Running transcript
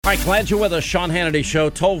All right, glad you're with us. Sean Hannity Show,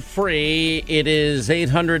 toll free. It is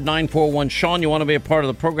 800-941-SEAN. You want to be a part of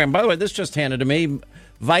the program. By the way, this just handed to me.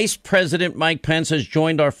 Vice President Mike Pence has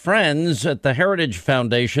joined our friends at the Heritage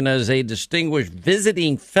Foundation as a distinguished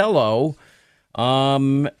visiting fellow.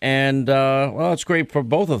 Well, it's great for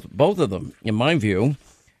both of them, in my view.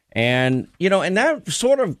 And, and that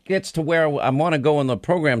sort of gets to where I want to go in the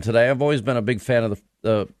program today. I've always been a big fan of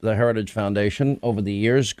the Heritage Foundation over the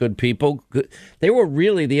years. Good people. They were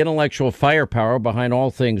really the intellectual firepower behind all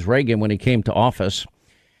things Reagan when he came to office.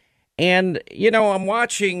 And, I'm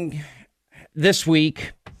watching this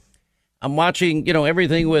week. I'm watching,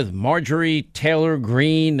 everything with Marjorie Taylor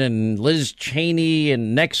Greene and Liz Cheney.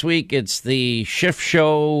 And next week it's the Schiff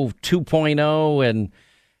Show 2.0. And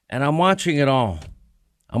I'm watching it all.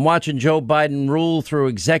 I'm watching Joe Biden rule through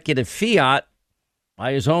executive fiat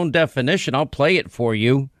by his own definition. I'll play it for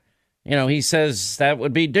you. He says that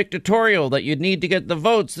would be dictatorial, that you'd need to get the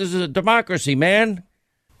votes. This is a democracy, man.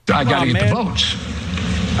 I got to get the votes.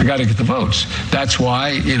 I got to get the votes. That's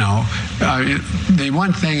why, the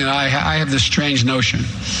one thing that I have this strange notion.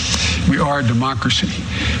 We are a democracy.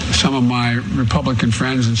 Some of my Republican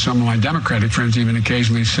friends and some of my Democratic friends even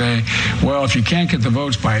occasionally say, well, if you can't get the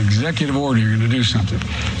votes by executive order, you're going to do something.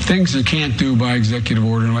 Things you can't do by executive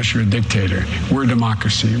order unless you're a dictator. We're a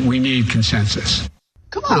democracy. We need consensus.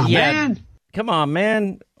 Come on, man. Come on,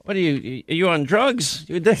 man. What are you on drugs?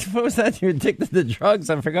 What was that? You're addicted to drugs?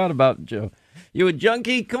 I forgot about Joe. You a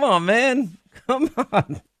junkie? Come on, man. Come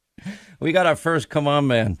on. We got our first come on,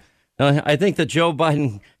 man. I think the Joe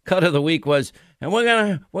Biden cut of the week was, and we're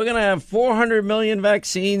gonna have 400 million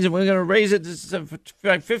vaccines, and we're gonna raise it to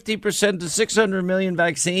 50% to 600 million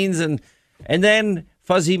vaccines, and then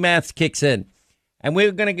fuzzy math kicks in, and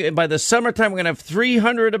we're gonna get, by the summertime we're gonna have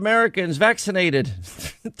 300 Americans vaccinated.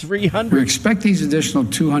 300. We expect these additional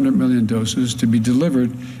 200 million doses to be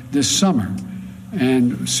delivered this summer,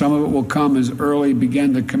 and some of it will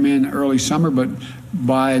begin to come in early summer, but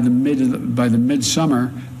by the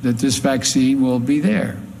midsummer that this vaccine will be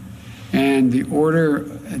there. And the order,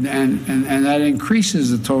 and that increases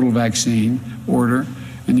the total vaccine order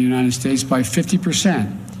in the United States by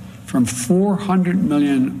 50%, from 400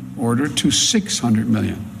 million order to 600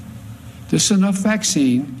 million. This is enough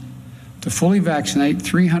vaccine to fully vaccinate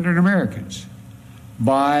 300 Americans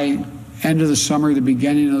by end of the summer, the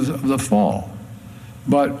beginning of the fall.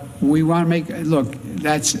 But we want to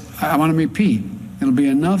I want to repeat, it'll be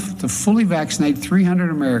enough to fully vaccinate 300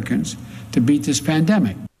 Americans to beat this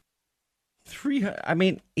pandemic.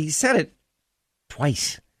 He said it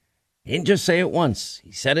twice. He didn't just say it once.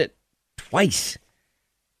 He said it twice.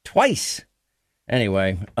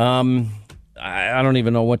 Anyway, I don't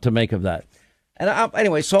even know what to make of that.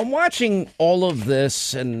 And so I'm watching all of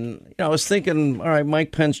this, and I was thinking, all right,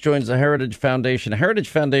 Mike Pence joins the Heritage Foundation. The Heritage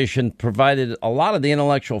Foundation provided a lot of the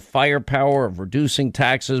intellectual firepower of reducing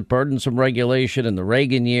taxes, burdensome regulation in the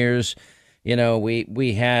Reagan years. We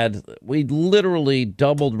literally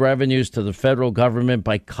doubled revenues to the federal government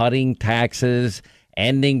by cutting taxes,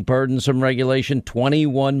 ending burdensome regulation,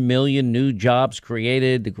 21 million new jobs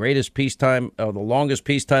created, the longest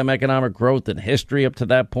peacetime economic growth in history up to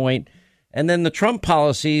that point. And then the Trump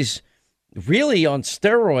policies really on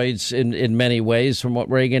steroids in many ways from what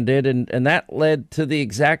Reagan did. And that led to the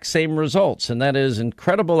exact same results. And that is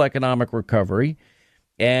incredible economic recovery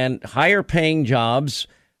and higher paying jobs,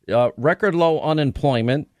 record low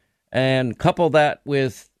unemployment, and couple that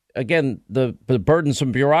with, again, the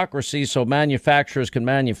burdensome bureaucracy so manufacturers can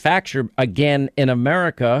manufacture again in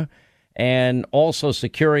America. And also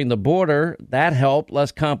securing the border, that helped.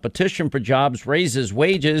 Less competition for jobs raises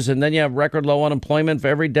wages, and then you have record low unemployment for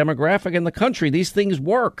every demographic in the country. These things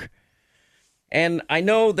work. And I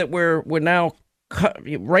know that we're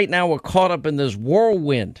caught up in this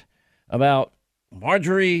whirlwind about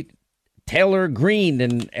Marjorie Taylor Greene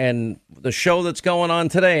and the show that's going on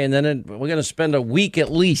today. And then we're going to spend a week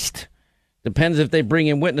at least. Depends if they bring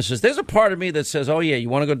in witnesses. There's a part of me that says, oh, yeah, you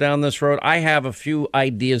want to go down this road? I have a few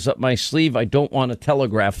ideas up my sleeve. I don't want to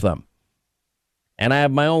telegraph them. And I have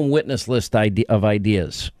my own witness list of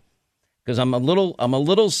ideas because I'm a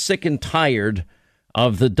little sick and tired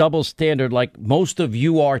of the double standard like most of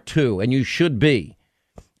you are, too. And you should be.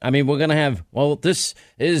 I mean, we're going to have, this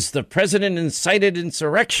is the president incited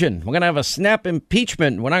insurrection. We're going to have a snap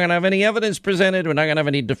impeachment. We're not going to have any evidence presented. We're not going to have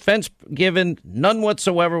any defense given, none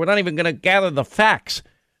whatsoever. We're not even going to gather the facts.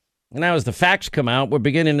 And now as the facts come out, we're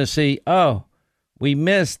beginning to see, we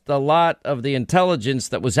missed a lot of the intelligence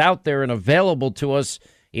that was out there and available to us.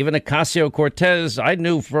 Even Ocasio-Cortez, I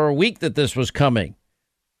knew for a week that this was coming.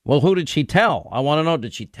 Well, who did she tell? I want to know,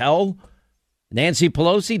 did she tell Nancy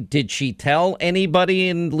Pelosi, did she tell anybody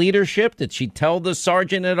in leadership? Did she tell the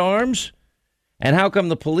sergeant at arms? And how come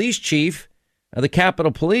the police chief, the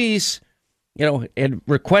Capitol Police, had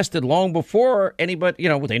requested long before anybody,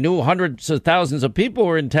 they knew hundreds of thousands of people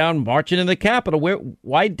were in town marching in the Capitol.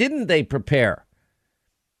 Why didn't they prepare?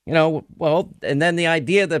 Well, and then the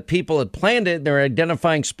idea that people had planned it, they're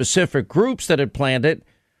identifying specific groups that had planned it.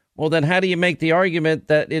 Well, then how do you make the argument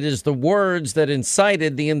that it is the words that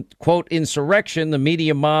incited the, quote, insurrection, the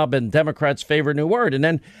media mob, and Democrats' favorite new word? And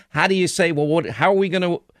then how do you say, well, how are we going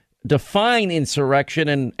to define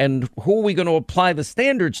insurrection and who are we going to apply the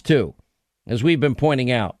standards to, as we've been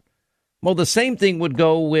pointing out? Well, the same thing would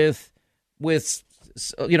go with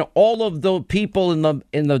all of the people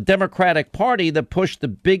in the Democratic Party that pushed the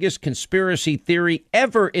biggest conspiracy theory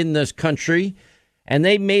ever in this country. And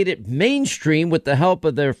they made it mainstream with the help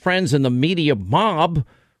of their friends in the media mob,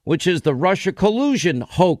 which is the Russia collusion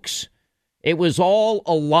hoax. It was all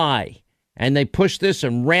a lie. And they pushed this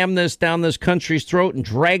and rammed this down this country's throat and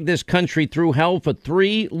dragged this country through hell for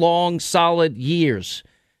 3 long, solid years.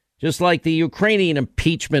 Just like the Ukrainian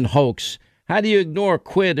impeachment hoax. How do you ignore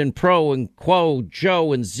quid and pro and quo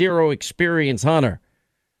Joe and zero experience Hunter?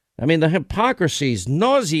 I mean, the hypocrisy is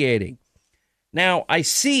nauseating. Now, I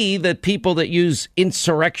see that people that use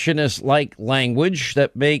insurrectionist-like language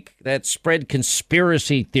that spread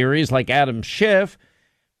conspiracy theories like Adam Schiff,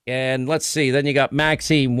 and let's see, then you got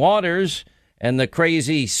Maxine Waters and the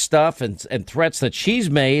crazy stuff and threats that she's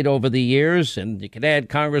made over the years, and you can add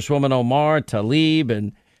Congresswoman Omar Tlaib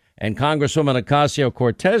and Congresswoman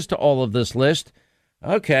Ocasio-Cortez to all of this list.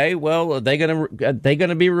 Okay, well, are they going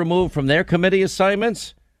to be removed from their committee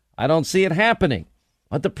assignments? I don't see it happening.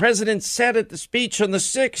 But the president said at the speech on the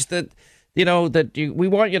 6th that, we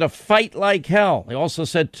want you to fight like hell. He also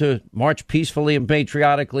said to march peacefully and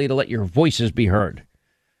patriotically to let your voices be heard.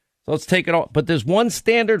 So let's take it all. But there's one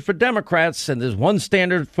standard for Democrats and there's one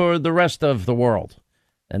standard for the rest of the world.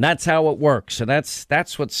 And that's how it works. And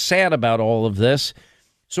that's what's sad about all of this.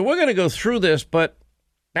 So we're going to go through this. But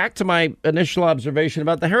back to my initial observation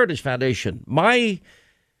about the Heritage Foundation.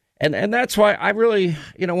 And that's why I really,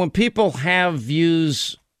 when people have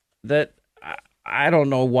views that I don't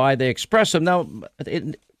know why they express them. Now,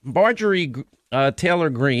 Marjorie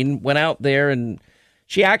Taylor Greene went out there and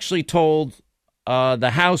she actually told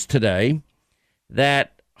the House today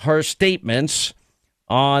that her statements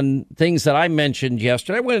on things that I mentioned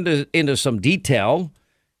yesterday, I went into some detail,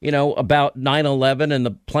 about 9/11 and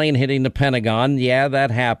the plane hitting the Pentagon. Yeah,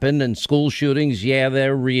 that happened. And school shootings. Yeah,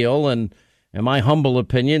 they're real. And in my humble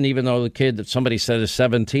opinion, even though the kid that somebody said is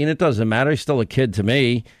 17, it doesn't matter. He's still a kid to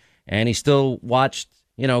me. And he still watched,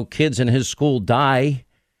 kids in his school die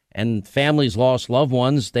and families lost loved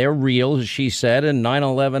ones. They're real, as she said. And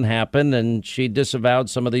 9/11 happened and she disavowed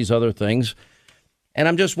some of these other things. And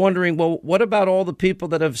I'm just wondering, well, what about all the people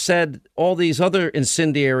that have said all these other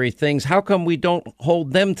incendiary things? How come we don't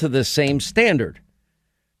hold them to the same standard?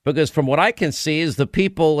 Because from what I can see is the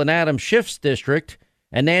people in Adam Schiff's district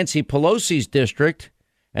and Nancy Pelosi's district,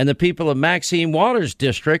 and the people of Maxine Waters'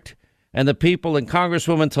 district, and the people in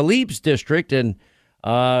Congresswoman Tlaib's district, and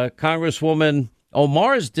Congresswoman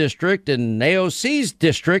Omar's district, and AOC's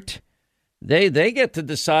district, they get to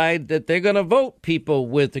decide that they're going to vote people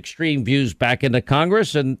with extreme views back into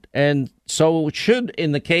Congress, and so it should,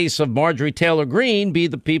 in the case of Marjorie Taylor Greene, be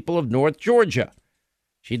the people of North Georgia.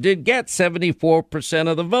 She did get 74%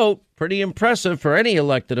 of the vote. Pretty impressive for any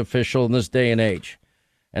elected official in this day and age.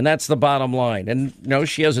 And that's the bottom line. And,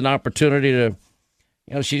 she has an opportunity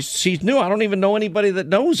to, she's new. I don't even know anybody that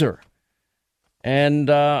knows her. And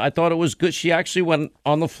I thought it was good. She actually went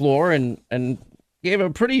on the floor and gave a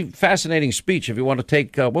pretty fascinating speech. If you want to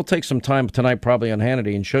take, we'll take some time tonight probably on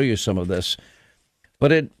Hannity and show you some of this.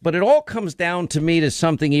 But it all comes down to me to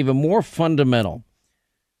something even more fundamental.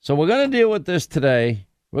 So we're going to deal with this today.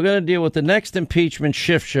 We're going to deal with the next impeachment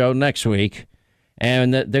shift show next week.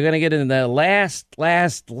 And they're going to get into the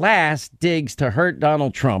last digs to hurt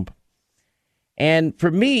Donald Trump. And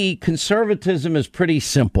for me, conservatism is pretty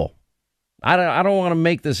simple. I don't want to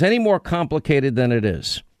make this any more complicated than it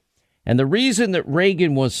is. And the reason that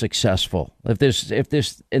Reagan was successful, if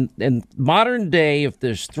there's in modern day, if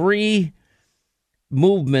there's 3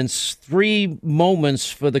 movements, 3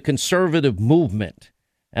 moments for the conservative movement,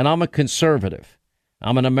 and I'm a conservative,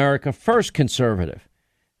 I'm an America First conservative.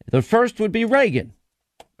 The first would be Reagan.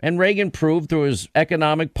 And Reagan proved through his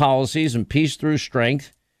economic policies and peace through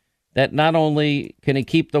strength that not only can he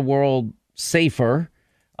keep the world safer,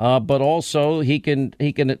 but also he can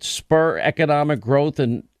spur economic growth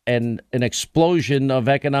and an explosion of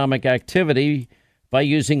economic activity by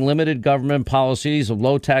using limited government policies of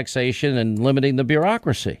low taxation and limiting the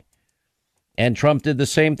bureaucracy. And Trump did the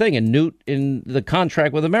same thing. And Newt, in the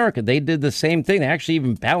contract with America, they did the same thing. They actually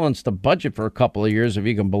even balanced the budget for a couple of years, if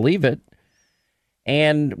you can believe it.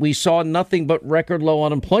 And we saw nothing but record low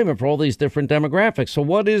unemployment for all these different demographics. So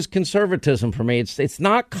what is conservatism for me? It's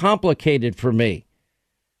not complicated for me.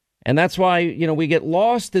 And that's why, you know, we get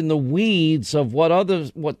lost in the weeds of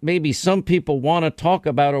what maybe some people want to talk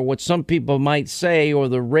about, or what some people might say, or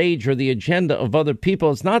the rage or the agenda of other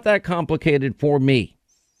people. It's not that complicated for me.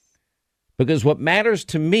 Because what matters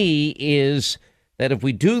to me is that if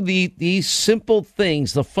we do these simple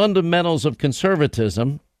things, the fundamentals of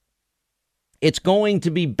conservatism, it's going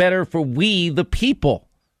to be better for we, the people.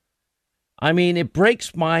 I mean, it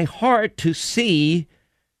breaks my heart to see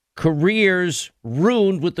careers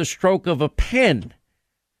ruined with the stroke of a pen.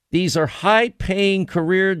 These are high-paying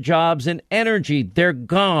career jobs in energy. They're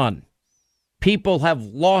gone. People have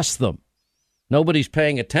lost them. Nobody's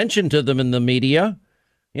paying attention to them in the media.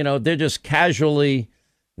 You know, they're just casually,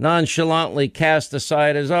 nonchalantly cast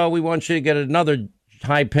aside as, oh, we want you to get another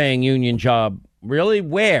high-paying union job. Really?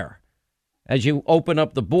 Where? As you open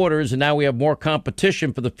up the borders, and now we have more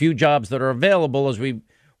competition for the few jobs that are available as we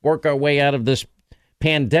work our way out of this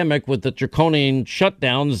pandemic with the draconian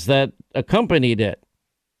shutdowns that accompanied it.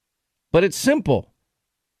 But it's simple.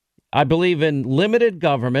 I believe in limited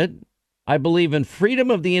government. I believe in freedom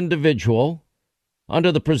of the individual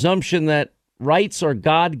under the presumption that rights are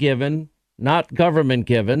God-given, not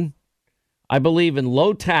government-given. I believe in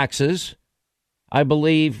low taxes. I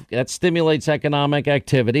believe that stimulates economic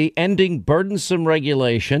activity, ending burdensome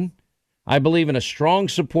regulation. I believe in a strong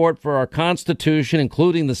support for our Constitution,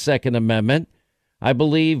 including the Second Amendment. I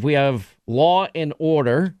believe we have law and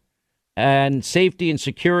order and safety and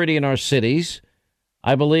security in our cities.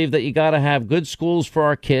 I believe that you got to have good schools for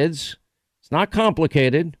our kids. It's not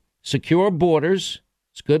complicated. Secure borders.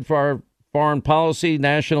 It's good for our foreign policy,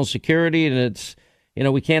 national security, and it's, you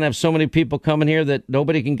know, we can't have so many people coming here that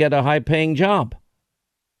nobody can get a high-paying job.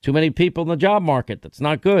 Too many people in the job market. That's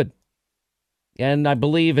not good. And I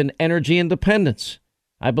believe in energy independence.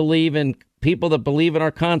 I believe in people that believe in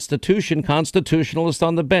our Constitution, constitutionalists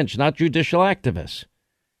on the bench, not judicial activists.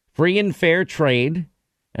 Free and fair trade,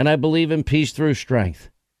 and I believe in peace through strength.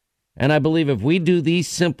 And I believe if we do these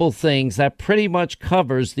simple things, that pretty much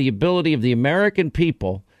covers the ability of the American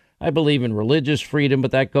people. I believe in religious freedom,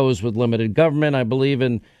 but that goes with limited government. I believe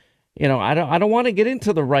in, you know, I don't want to get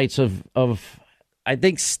into the rights of I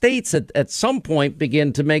think states at some point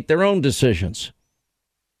begin to make their own decisions.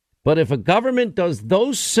 But if a government does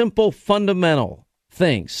those simple fundamental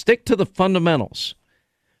things, stick to the fundamentals,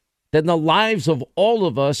 then the lives of all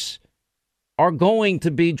of us are going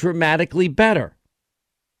to be dramatically better.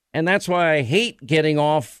 And that's why I hate getting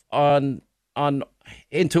off on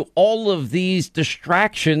into all of these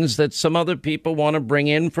distractions that some other people want to bring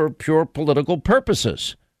in for pure political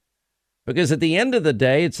purposes. Because at the end of the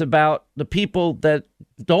day, it's about the people that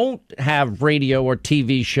don't have radio or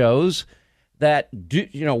TV shows, that do,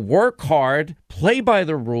 you know, work hard, play by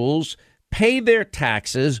the rules, pay their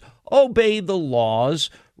taxes, obey the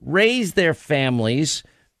laws, raise their families,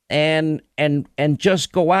 and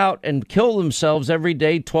just go out and kill themselves every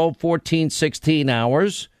day, 12, 14, 16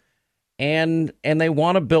 hours. And they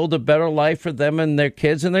want to build a better life for them and their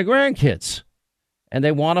kids and their grandkids. And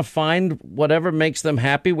they want to find whatever makes them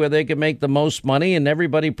happy, where they can make the most money, and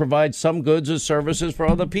everybody provides some goods or services for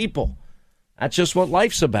other people. That's just what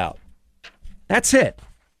life's about. That's it.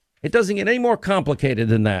 It doesn't get any more complicated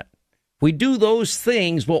than that. If we do those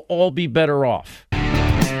things, we'll all be better off.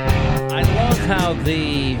 I love how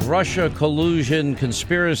the Russia collusion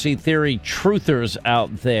conspiracy theory truthers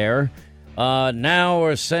out there now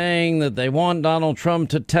are saying that they want Donald Trump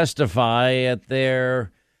to testify at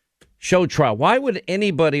their show trial. Why would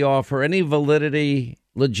anybody offer any validity,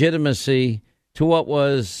 legitimacy to what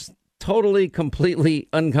was totally, completely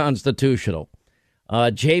unconstitutional?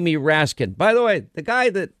 Jamie Raskin, by the way, the guy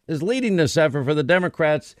that is leading this effort for the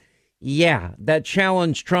Democrats, that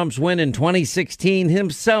challenged Trump's win in 2016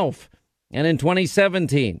 himself and in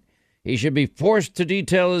 2017. He should be forced to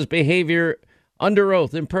detail his behavior under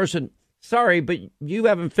oath in person. Sorry, but you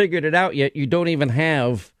haven't figured it out yet. You don't even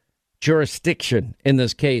have jurisdiction in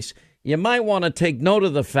this case. You might want to take note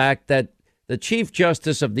of the fact that the Chief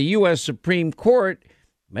Justice of the U.S. Supreme Court,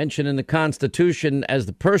 mentioned in the Constitution as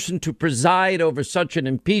the person to preside over such an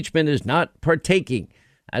impeachment, is not partaking.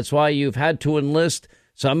 That's why you've had to enlist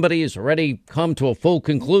somebody who's already come to a full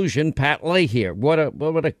conclusion, Pat Leahy here. What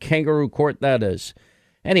a kangaroo court that is.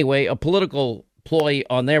 Anyway, a political ploy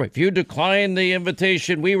on there. If you decline the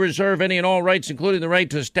invitation, we reserve any and all rights, including the right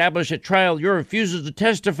to establish at trial your refusal to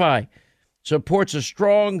testify. Supports a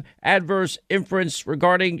strong adverse inference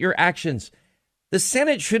regarding your actions. The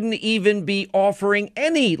Senate shouldn't even be offering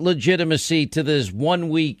any legitimacy to this 1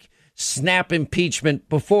 week snap impeachment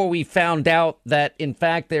before we found out that, in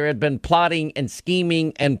fact, there had been plotting and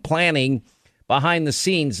scheming and planning behind the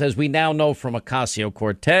scenes, as we now know from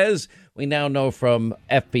Ocasio-Cortez. We now know from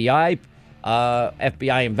FBI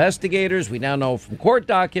investigators. We now know from court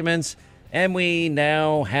documents. And we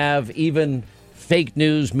now have even fake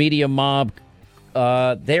news media mob.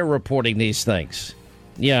 They're reporting these things.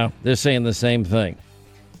 Yeah, they're saying the same thing.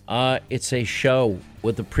 It's a show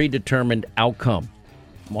with a predetermined outcome.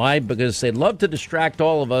 Why? Because they'd love to distract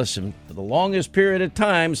all of us and for the longest period of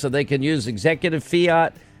time so they can use executive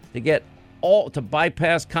fiat to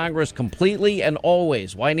bypass Congress completely and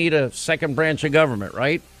always. Why need a second branch of government,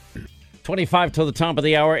 right? 25 till the top of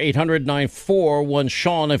the hour,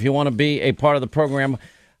 800-941-SEAN if you want to be a part of the program.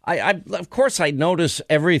 Of course, I notice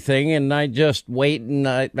everything, and I just wait, and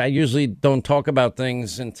I usually don't talk about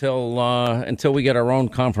things until we get our own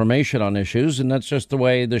confirmation on issues, and that's just the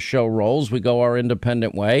way the show rolls. We go our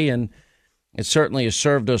independent way, and it certainly has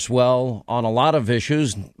served us well on a lot of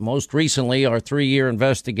issues. Most recently, our 3-year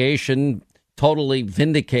investigation totally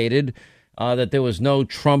vindicated that there was no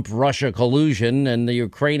Trump-Russia collusion and the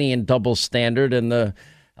Ukrainian double standard and the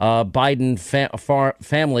Biden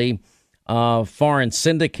family foreign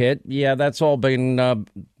syndicate. Yeah, that's all been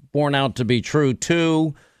borne out to be true,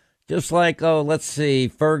 too. Just like,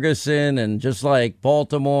 Ferguson, and just like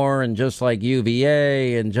Baltimore, and just like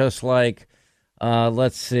UVA, and just like, a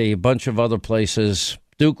bunch of other places,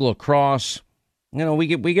 Duke Lacrosse. You know,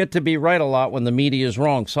 we get to be right a lot when the media is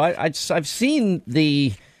wrong. So I've seen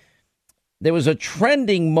there was a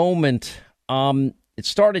trending moment. It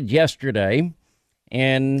started yesterday.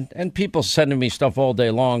 And people sending me stuff all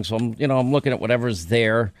day long, so I'm looking at whatever's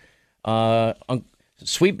there.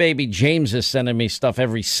 Sweet baby James is sending me stuff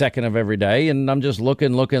every second of every day, and I'm just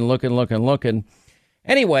looking.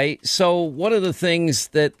 Anyway, so one of the things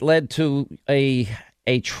that led to a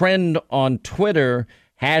trend on Twitter,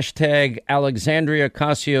 hashtag Alexandria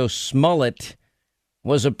Ocasio-Smollett,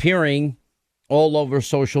 was appearing all over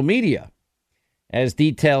social media as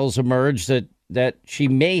details emerged that she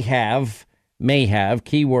may have,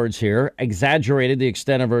 keywords here, exaggerated the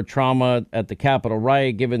extent of her trauma at the Capitol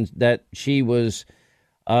riot, given that she was,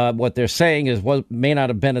 what they're saying is what may not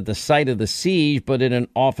have been at the site of the siege, but in an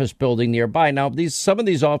office building nearby. Now, some of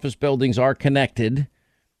these office buildings are connected.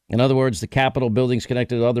 In other words, the Capitol building's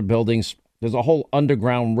connected to other buildings. There's a whole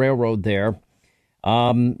underground railroad there.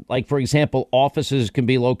 Like, for example, offices can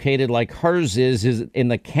be located like hers is in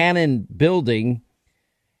the Cannon building.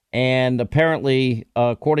 And apparently,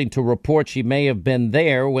 according to reports, she may have been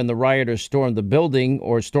there when the rioters stormed the building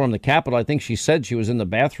or stormed the Capitol. I think she said she was in the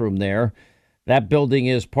bathroom there. That building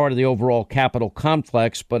is part of the overall Capitol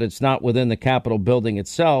complex, but it's not within the Capitol building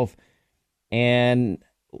itself. And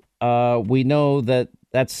we know that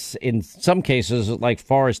that's in some cases like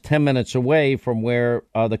far as 10 minutes away from where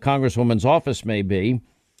the Congresswoman's office may be.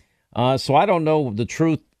 So I don't know the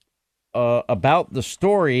truth about the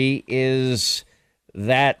story is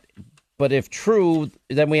that, but if true,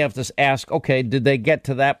 then we have to ask, okay, did they get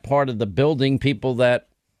to that part of the building, people that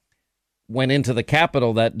went into the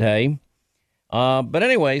Capitol that day? But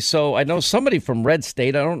anyway, so I know somebody from Red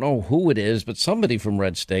State, I don't know who it is, but somebody from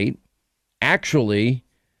Red State actually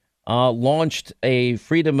launched a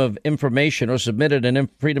Freedom of Information or submitted a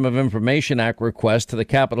Freedom of Information Act request to the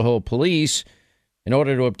Capitol Hill Police in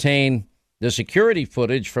order to obtain the security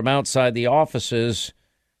footage from outside the offices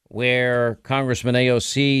where Congressman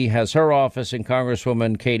AOC has her office and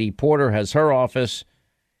Congresswoman Katie Porter has her office.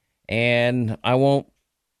 And I won't,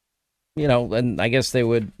 and I guess they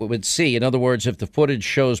would see. In other words, if the footage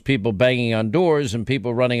shows people banging on doors and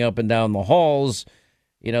people running up and down the halls,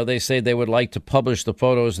 they say they would like to publish the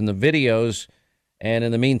photos and the videos and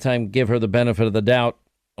in the meantime give her the benefit of the doubt,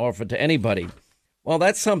 offer to anybody. Well,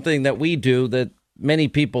 that's something that we do that many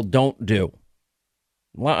people don't do.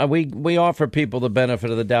 Well, we offer people the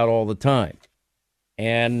benefit of the doubt all the time.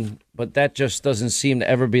 But that just doesn't seem to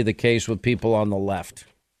ever be the case with people on the left.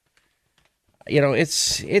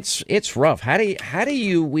 It's rough. How do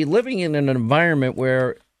you we living in an environment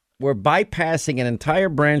where we're bypassing an entire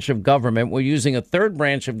branch of government. We're using a third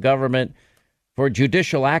branch of government for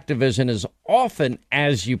judicial activism as often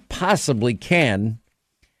as you possibly can.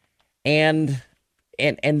 And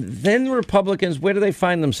then Republicans, where do they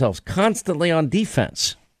find themselves? Constantly on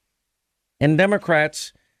defense. And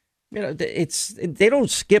Democrats, they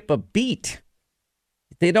don't skip a beat.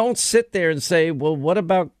 they don't sit there and say, well, what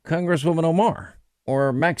about Congresswoman Omar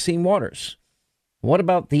or Maxine Waters? What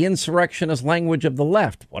about the insurrectionist language of the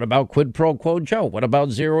left? What about quid pro quo Joe? What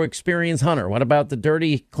about zero experience Hunter? What about the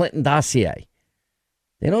dirty Clinton dossier?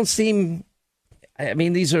 They don't seem. I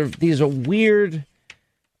mean, these are weird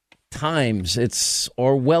times. It's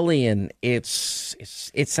Orwellian.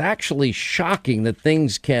 It's actually shocking that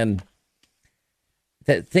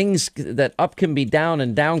that up can be down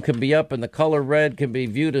and down can be up, and the color red can be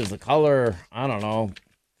viewed as the color, I don't know,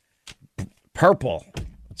 purple.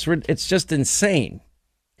 It's just insane,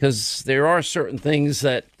 because there are certain things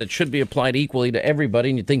that should be applied equally to everybody,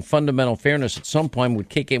 and you'd think fundamental fairness at some point would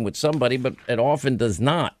kick in with somebody, but it often does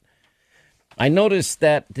not. I noticed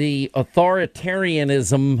that the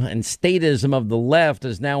authoritarianism and statism of the left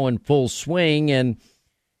is now in full swing, and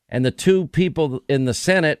the two people in the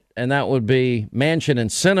Senate, and that would be Manchin and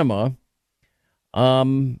Sinema,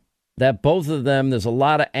 that both of them, there's a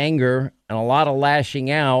lot of anger and a lot of lashing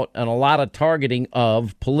out and a lot of targeting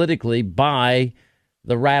of politically by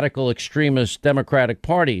the radical extremist Democratic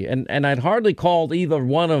Party. And I'd hardly call either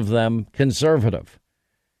one of them conservative.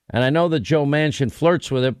 And I know that Joe Manchin flirts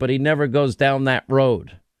with it, but he never goes down that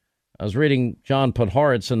road. I was reading John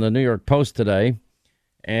Podhoretz in the New York Post today,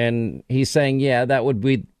 and he's saying, yeah, that would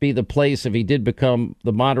be the place if he did become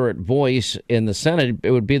the moderate voice in the Senate.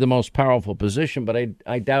 It would be the most powerful position, but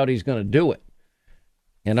I doubt he's going to do it.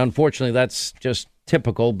 And unfortunately, that's just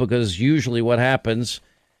typical, because usually what happens,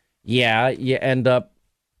 you end up,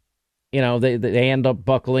 they end up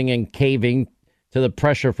buckling and caving to the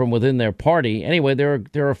pressure from within their party. Anyway,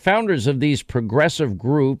 there are founders of these progressive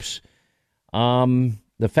groups,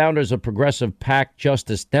 the founders of Progressive PAC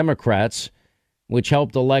Justice Democrats, which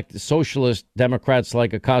helped elect socialist Democrats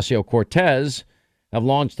like Ocasio-Cortez, have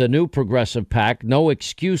launched a new progressive PAC, No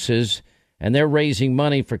Excuses, and they're raising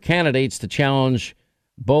money for candidates to challenge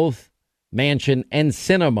both Manchin and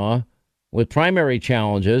Sinema with primary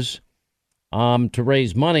challenges, to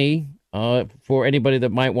raise money for anybody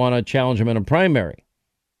that might want to challenge them in a primary.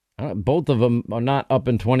 Both of them are not up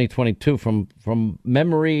in 2022 from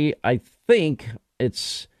memory. I think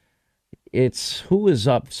it's who is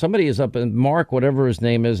up? Somebody is up, and Mark, whatever his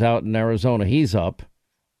name is, out in Arizona, he's up.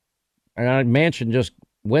 And Manchin just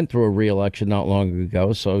went through a re-election not long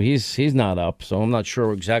ago, so he's not up. So I'm not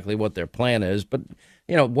sure exactly what their plan is. But,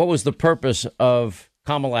 what was the purpose of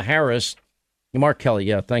Kamala Harris? Mark Kelly,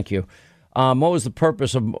 yeah, thank you. What was the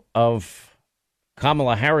purpose of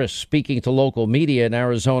Kamala Harris speaking to local media in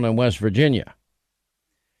Arizona and West Virginia?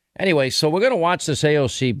 Anyway, so we're going to watch this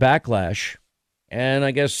AOC backlash, and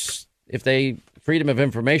I guess if they Freedom of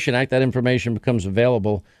Information Act, that information becomes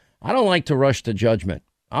available. I don't like to rush to judgment.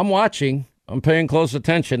 I'm watching. I'm paying close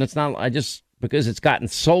attention. It's not, because it's gotten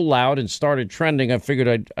so loud and started trending, I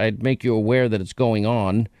figured I'd make you aware that it's going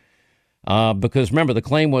on. Because remember, the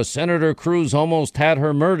claim was Senator Cruz almost had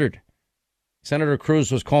her murdered. Senator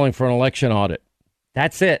Cruz was calling for an election audit.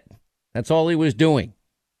 That's it. That's all he was doing.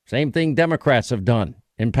 Same thing Democrats have done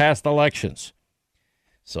in past elections.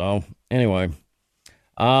 So anyway,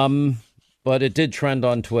 but it did trend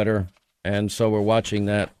on Twitter, and so we're watching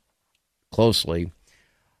that closely.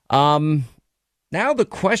 Now the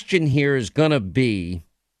question here is going to be,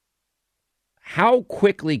 how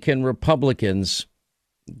quickly can Republicans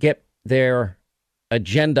get their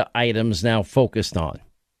agenda items now focused on?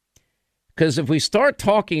 Because if we start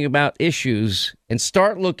talking about issues and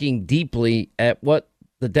start looking deeply at what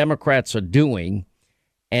the Democrats are doing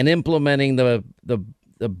and implementing the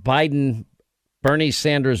Biden Bernie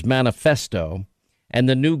Sanders manifesto and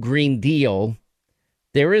the new Green Deal,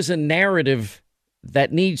 there is a narrative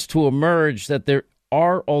that needs to emerge that there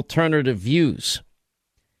are alternative views.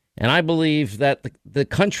 And I believe that the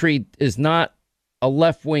country is not a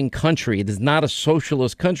left-wing country. It is not a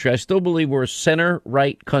socialist country. I still believe we're a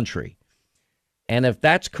center-right country. And if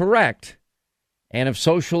that's correct, and if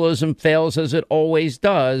socialism fails as it always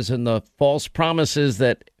does, and the false promises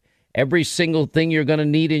that every single thing you're going to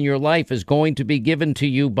need in your life is going to be given to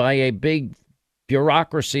you by a big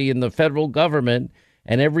bureaucracy in the federal government,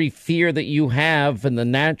 and every fear that you have and the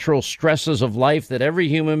natural stresses of life that every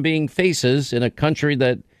human being faces in a country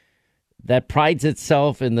that prides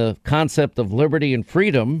itself in the concept of liberty and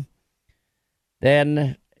freedom,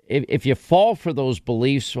 then if you fall for those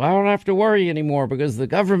beliefs, I don't have to worry anymore, because the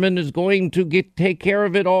government is going to take care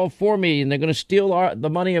of it all for me, and they're going to steal the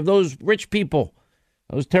money of those rich people,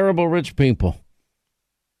 those terrible rich people.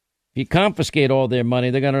 If you confiscate all their money,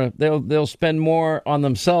 they'll spend more on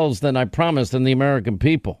themselves than I promised than the American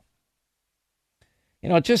people.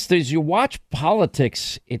 Just as you watch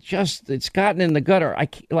politics, it's gotten in the gutter.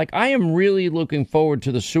 I am really looking forward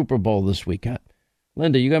to the Super Bowl this weekend.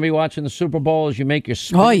 Linda, you going to be watching the Super Bowl as you make your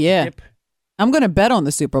Oh, yeah. dip? I'm going to bet on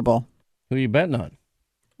the Super Bowl. Who are you betting on?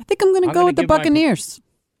 I think I'm going to go with the Buccaneers.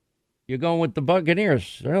 You're going with the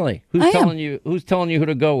Buccaneers, really? I am. Who's telling you who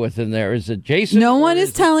to go with in there? Is it Jason? No one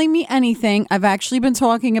is telling me anything. I've actually been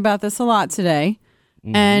talking about this a lot today,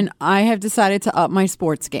 and I have decided to up my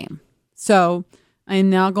sports game. So I am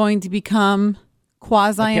now going to become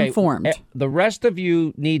quasi-informed. Okay, the rest of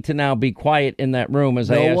you need to now be quiet in that room as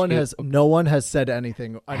I ask you. No one has said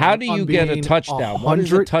anything. How do you get a touchdown? What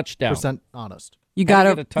is a touchdown? 100% honest. You How do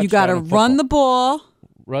you gotta get a touchdown in run football? the ball.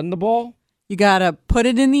 Run the ball. You gotta put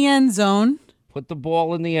it in the end zone. Put the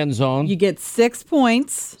ball in the end zone. You get 6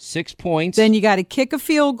 points. 6 points. Then you got to kick a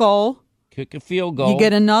field goal. Kick a field goal. You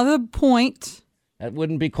get another point. That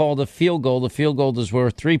wouldn't be called a field goal. The field goal is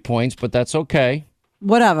worth 3 points, but that's okay.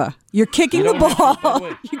 Whatever. You're kicking the don't have to ball. do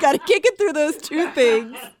it. You got to kick it through those two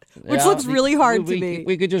things, which Yeah, looks really hard to we, me.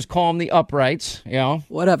 We could just call them the uprights, you know.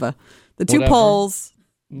 Whatever. The two Whatever. poles.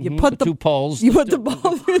 You put the two poles. You put the ball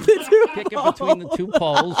through the two Kick it between the two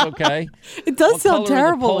poles, okay? It does What sound color are the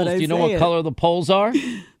terrible poles? when I Do you know say what it. color the poles are?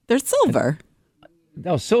 They're silver.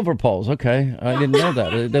 No, silver poles. Okay, I didn't know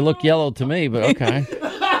that. They look yellow to me, but okay.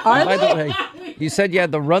 By the way, you said you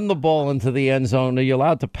had to run the ball into the end zone. Are you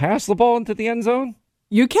allowed to pass the ball into the end zone?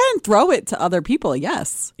 You can throw it to other people,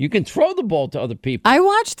 yes. You can throw the ball to other people. I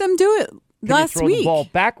watched them do it Can last you throw week. the ball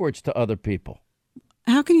backwards to other people?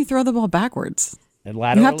 How can you throw the ball backwards? And You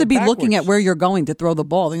have to laterally be looking at backwards. where you're going to throw the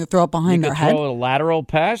ball. Then you throw it behind You their could head. throw a lateral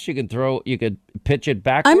pass. You could pitch it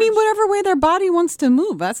backwards. I mean, whatever way their body wants to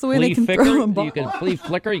move. That's the way they can throw a ball. You can flea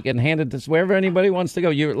flicker. You can hand it to wherever anybody wants to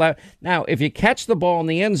go. Now, if you catch the ball in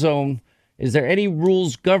the end zone, is there any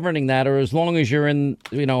rules governing that, or as long as you're in,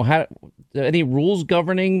 any rules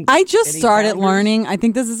governing? I just any started boundaries? learning. I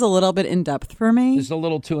think this is a little bit in depth for me. This is a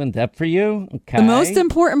little too in depth for you. Okay. The most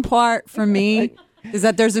important part for me is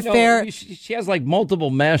that there's a fair. She has like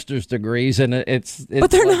multiple master's degrees, and it's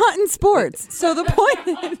But they're like, not in sports. So the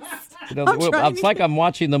point is, It's like I'm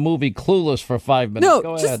watching the movie Clueless for 5 minutes. no,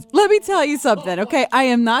 Go just ahead. let me tell you something, okay? I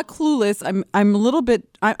am not clueless. I'm a little bit.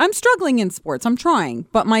 I'm struggling in sports. I'm trying,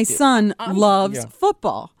 but my son loves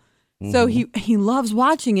football, so he loves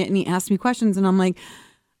watching it, and he asks me questions, and I'm like,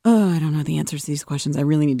 oh, I don't know the answers to these questions. I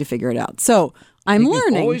really need to figure it out. So I'm You can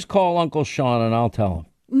learning. always call Uncle Sean, and I'll tell him.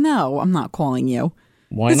 No, I'm not calling you.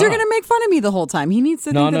 Why Because not? you're going to make fun of me the whole time. He needs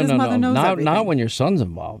to think that his mother knows everything. Not when your son's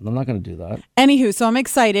involved. I'm not going to do that. Anywho, so I'm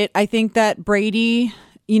excited. I think that Brady,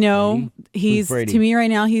 he's Brady? to me right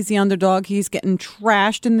now, he's the underdog. He's getting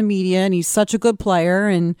trashed in the media, and he's such a good player.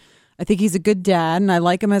 And I think he's a good dad, and I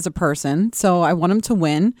like him as a person. So I want him to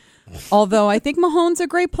win. Although I think Mahomes a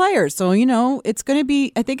great player. So, it's going to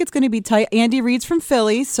be, I think it's going to be tight. Andy Reid's from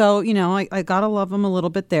Philly. So, I got to love him a little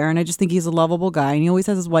bit there. And I just think he's a lovable guy. And he always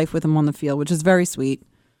has his wife with him on the field, which is very sweet.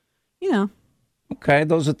 Okay,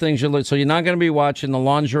 those are things so you're not going to be watching the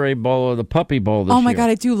lingerie bowl or the puppy bowl this year. Oh my God,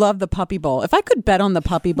 I do love the Puppy Bowl. If I could bet on the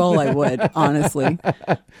Puppy Bowl, I would, honestly.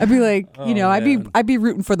 I'd be like, I'd be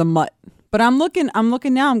rooting for the mutt. But I'm looking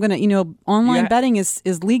now. I'm gonna, online betting is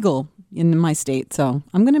legal in my state, so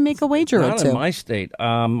I'm gonna make a wager or Not two. in my state.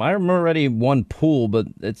 I'm already one pool, but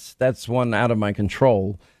that's one out of my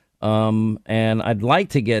control. And I'd like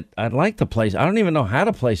to place. I don't even know how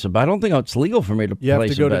to place it, but I don't think it's legal for me to place You have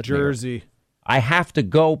to go a to bet here. Jersey. I have to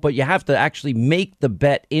go, but you have to actually make the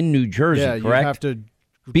bet in New Jersey, Yeah, correct? you have to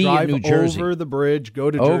Be in drive New Jersey. over the bridge,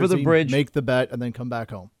 go to Over the Jersey, bridge. make the bet, and then come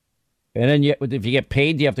back home. And then if you get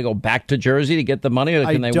paid, do you have to go back to Jersey to get the money, or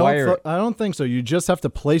can they wire it? I don't think so. You just have to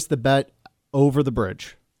place the bet over the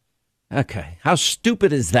bridge. Okay. How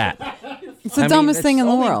stupid is that? It's the dumbest thing in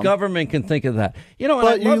the only world. Government can think of that. And I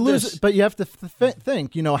But you love lose. this. But you have to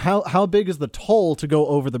think. How big is the toll to go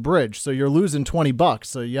over the bridge? So you're losing $20.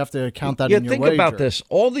 So you have to count that in your think wager. about this.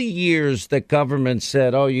 All the years that government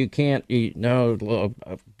said, "Oh, you can't,"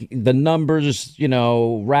 the numbers,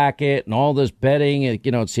 racket and all this betting,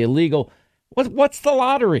 it's illegal. What's the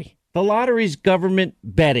lottery? The lottery's government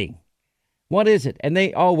betting. What is it? And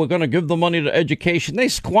we're going to give the money to education. They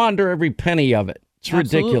squander every penny of it. It's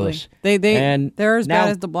ridiculous. They're as now- bad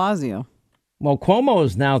as De Blasio. Well, Cuomo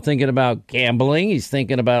is now thinking about gambling. He's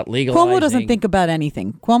thinking about legalizing. Cuomo doesn't think about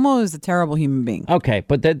anything. Cuomo is a terrible human being. Okay,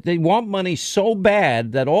 but they want money so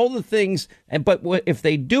bad that all the things, but if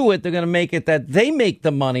they do it, they're going to make it that they make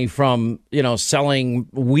the money from selling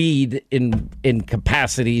weed in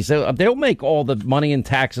capacities. They'll make all the money in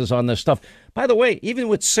taxes on this stuff. By the way, even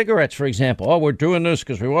with cigarettes, for example, we're doing this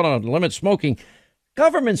because we want to limit smoking.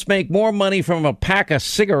 Governments make more money from a pack of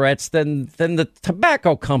cigarettes than the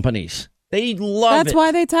tobacco companies. They love it. That's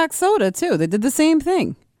why they tax soda too. They did the same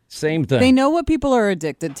thing. Same thing. They know what people are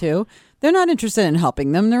addicted to. They're not interested in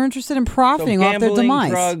helping them. They're interested in profiting off their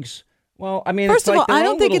demise. Drugs. Well, I mean, first of all, I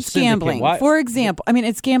don't think it's gambling. For example, I mean,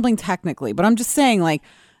 it's gambling technically, but I'm just saying,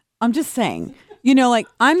 you know, like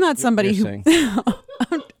I'm not somebody who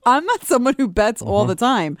I'm not someone who bets all the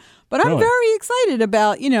time, but I'm very excited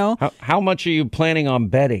about, you know. How much are you planning on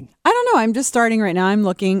betting? I don't know. I'm just starting right now. I'm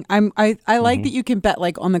looking. I like that you can bet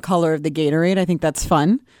like on the color of the Gatorade. I think that's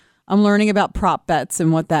fun. I'm learning about prop bets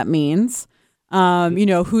and what that means. You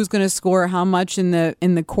know, who's going to score how much in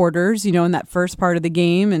the quarters, you know, in that first part of the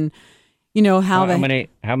game, and you know how many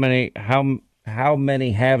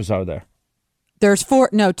halves are there? There's 2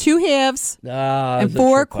 halves and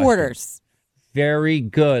 4 quarters. Very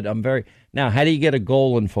good. Now, how do you get a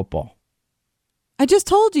goal in football? I just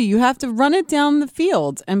told you have to run it down the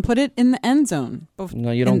field and put it in the end zone.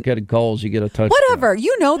 No, you don't get goals. You get a touchdown. Whatever.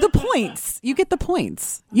 You know the points. You get the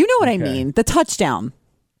points. You know what I mean. The touchdown.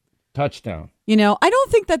 You know, I don't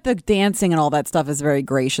think that the dancing and all that stuff is very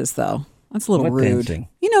gracious, though. That's a little rude. Dancing?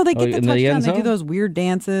 You know, they get the touchdown. They do those weird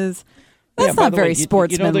dances. That's not very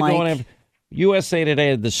sportsmanlike. USA Today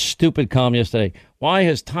had this stupid column yesterday. Why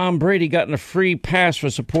has Tom Brady gotten a free pass for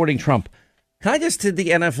supporting Trump? Can I just do the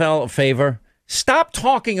NFL a favor? Stop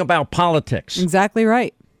talking about politics. Exactly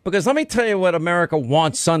right. Because let me tell you what America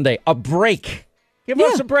wants Sunday. A break. Give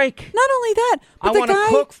us a break. Not only that, but I want to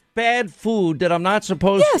cook bad food that I'm not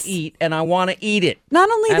supposed to eat, and I want to eat it. Not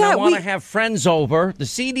only and that, I want to have friends over. The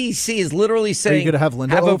CDC is literally saying, are you going to have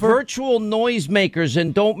Linda have over? a virtual noisemakers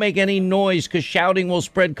and don't make any noise because shouting will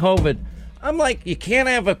spread COVID. I'm like, you can't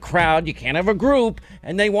have a crowd, you can't have a group,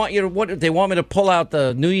 and they want you to. They want me to pull out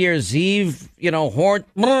the New Year's Eve, horn.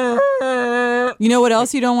 You know what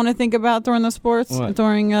else you don't want to think about during the sports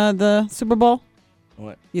during the Super Bowl?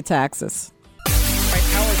 What? Your taxes.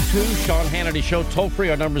 Hour 2, Sean Hannity Show. Toll free.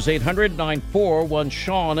 Our number is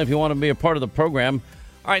 800-941-SEAN if you want to be a part of the program.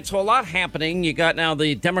 All right, so a lot happening. You got now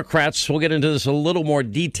the Democrats. We'll get into this a little more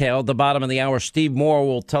detail at the bottom of the hour. Steve Moore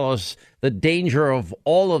will tell us the danger of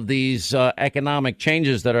all of these economic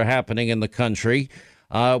changes that are happening in the country.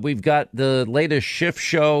 We've got the latest shift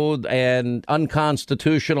show and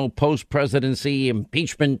unconstitutional post-presidency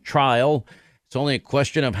impeachment trial. It's only a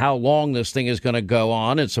question of how long this thing is going to go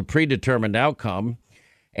on. It's a predetermined outcome.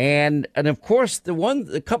 And of course,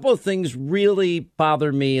 a couple of things really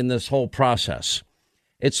bother me in this whole process.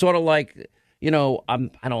 It's sort of like, I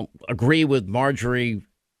don't agree with Marjorie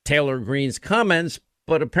Taylor Greene's comments,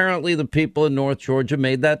 but apparently the people in North Georgia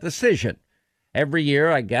made that decision. Every year,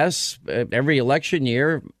 I guess, every election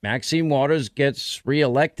year, Maxine Waters gets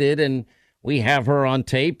reelected, and we have her on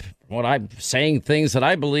tape. I'm saying things that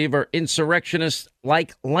I believe are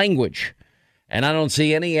insurrectionist-like language. And I don't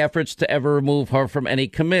see any efforts to ever remove her from any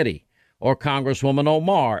committee, or Congresswoman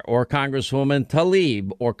Omar, or Congresswoman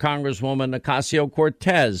Tlaib, or Congresswoman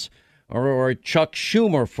Ocasio-Cortez, or Chuck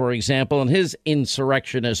Schumer, for example, and his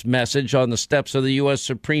insurrectionist message on the steps of the U.S.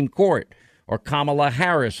 Supreme Court, or Kamala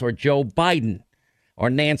Harris, or Joe Biden, or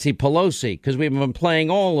Nancy Pelosi, because we've been playing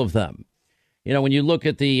all of them. When you look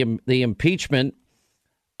at the impeachment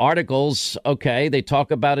articles, they talk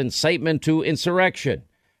about incitement to insurrection.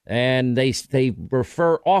 And they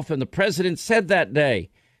refer often, the president said that day,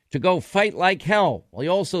 to go fight like hell. Well, he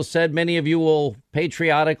also said many of you will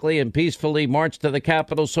patriotically and peacefully march to the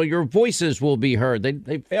Capitol so your voices will be heard.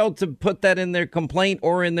 They failed to put that in their complaint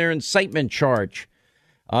or in their incitement charge.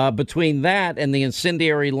 Between that and the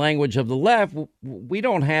incendiary language of the left, we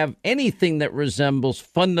don't have anything that resembles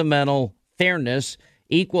fundamental fairness,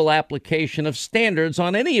 equal application of standards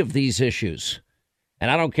on any of these issues. And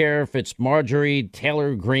I don't care if it's Marjorie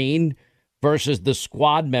Taylor Greene versus the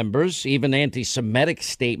squad members, even anti-Semitic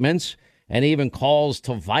statements, and even calls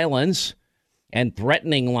to violence and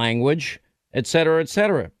threatening language, et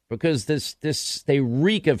cetera, because they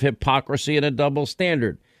reek of hypocrisy and a double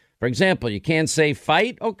standard. For example, you can't say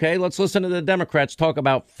fight. Okay, let's listen to the Democrats talk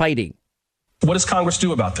about fighting. What does Congress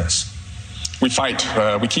do about this? We fight.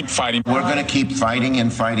 We keep fighting. We're going to keep fighting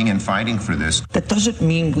and fighting and fighting for this. That doesn't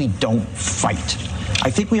mean we don't fight. I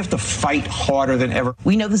think we have to fight harder than ever.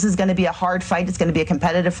 We know this is going to be a hard fight. It's going to be a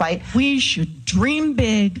competitive fight. We should dream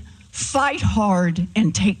big, fight hard,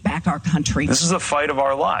 and take back our country. This is a fight of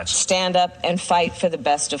our lives. Stand up and fight for the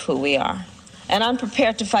best of who we are. And I'm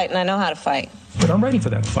prepared to fight, and I know how to fight. But I'm ready for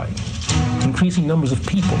that fight. Increasing numbers of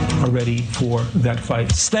people are ready for that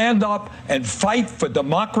fight. Stand up and fight for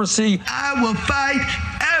democracy. I will fight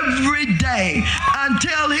every day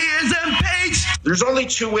until he is impeached. There's only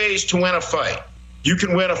 2 ways to win a fight. You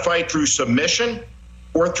can win a fight through submission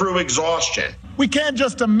or through exhaustion. We can't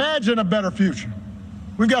just imagine a better future.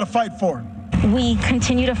 We've got to fight for it. We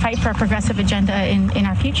continue to fight for a progressive agenda in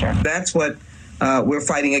our future. That's what we're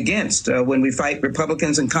fighting against. When we fight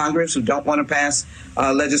Republicans in Congress who don't want to pass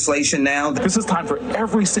legislation now. This is time for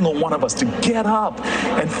every single one of us to get up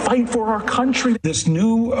and fight for our country. This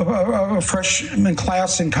new freshman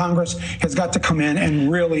class in Congress has got to come in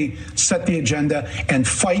and really set the agenda and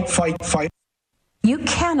fight. You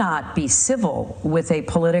cannot be civil with a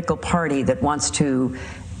political party that wants to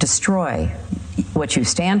destroy what you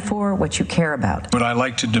stand for, what you care about. Would I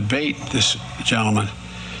like to debate this gentleman?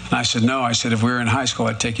 And I said, no. I said, if we were in high school,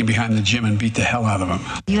 I'd take him behind the gym and beat the hell out of him.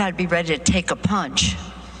 You got to be ready to take a punch.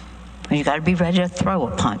 You got to be ready to throw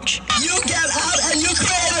a punch. You get out and you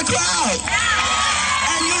create a crowd.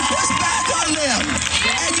 And you push back on them.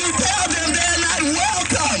 And you tell them they're not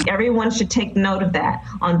welcome. Everyone should take note of that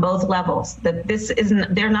on both levels, that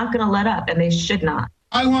they're not going to let up, and they should not.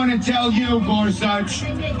 I want to tell you, Gorsuch,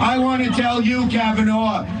 I want to tell you,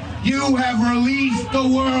 Kavanaugh, you have released the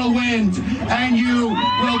whirlwind, and you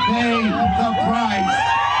will pay the price.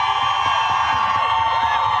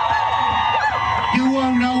 You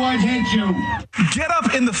won't know what hit you. Get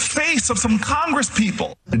up in the face of some Congress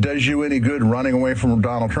people. It does you any good running away from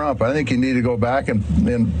Donald Trump. I think you need to go back and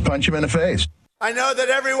punch him in the face. I know that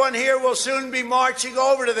everyone here will soon be marching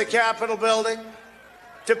over to the Capitol building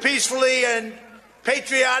to peacefully and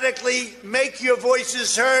patriotically make your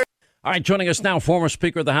voices heard. All right, joining us now, former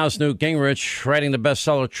Speaker of the House, Newt Gingrich, writing the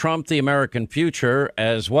bestseller Trump, The American Future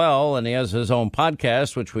as well. And he has his own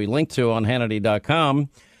podcast, which we link to on Hannity.com.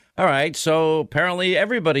 All right, so apparently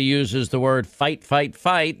everybody uses the word fight, fight,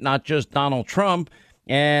 fight, not just Donald Trump.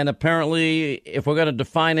 And apparently, if we're going to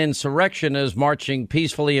define insurrection as marching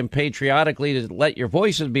peacefully and patriotically to let your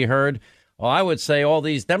voices be heard, well, I would say all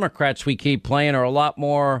these Democrats we keep playing are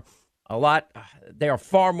they are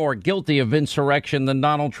far more guilty of insurrection than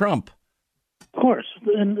Donald Trump. Of course.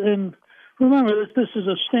 And remember, this is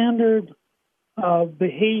a standard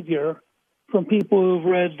behavior from people who've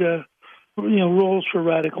read, Rules for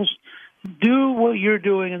Radicals. Do what you're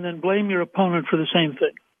doing and then blame your opponent for the same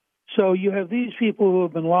thing. So you have these people who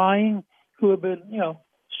have been lying, who have been,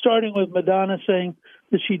 starting with Madonna saying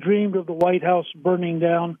that she dreamed of the White House burning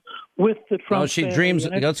down with the Trump. No, she dreams.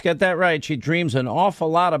 Let's get that right. She dreams an awful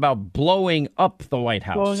lot about blowing up the White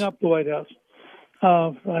House. Blowing up the White House.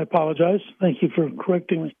 I apologize. Thank you for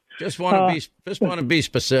correcting me. Just want to be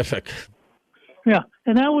specific. Yeah,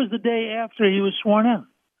 and that was the day after he was sworn in.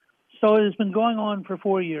 So it has been going on for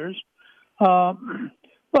 4 years.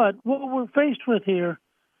 But what we're faced with here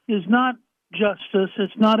is not justice.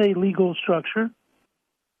 It's not a legal structure.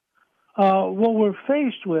 What we're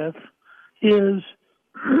faced with is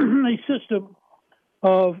a system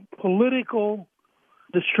of political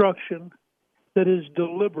destruction that is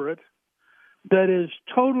deliberate, that is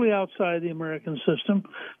totally outside the American system,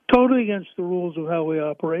 totally against the rules of how we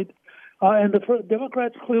operate, and the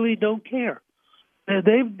Democrats clearly don't care.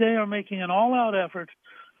 They are making an all-out effort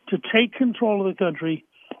to take control of the country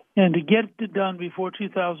and to get it done before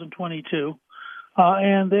 2022,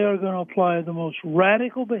 and they are going to apply the most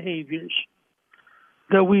radical behaviors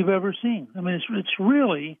that we've ever seen. I mean, it's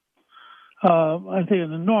really, I think,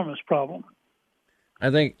 an enormous problem.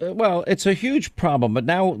 I think, well, it's a huge problem, but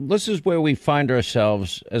now this is where we find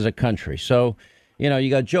ourselves as a country. So, you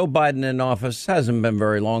got Joe Biden in office, hasn't been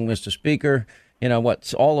very long, Mr. Speaker,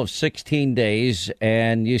 all of 16 days,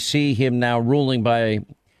 and you see him now ruling by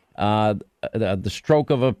the stroke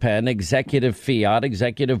of a pen, executive fiat,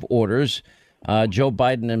 executive orders. Joe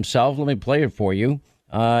Biden himself, let me play it for you.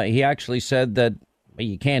 He actually said that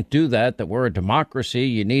you can't do that we're a democracy.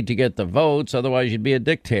 You need to get the votes. Otherwise, you'd be a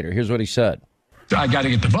dictator. Here's what he said. I got to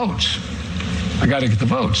get the votes.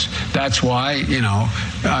 That's why,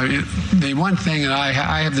 the one thing that I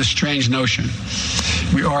have this strange notion.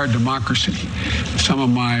 We are a democracy. Some of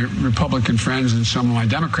my Republican friends and some of my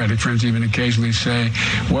Democratic friends even occasionally say,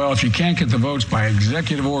 well, if you can't get the votes by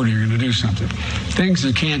executive order, you're going to do something. Things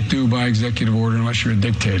you can't do by executive order unless you're a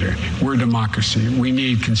dictator. We're a democracy. We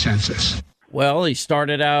need consensus. Well, he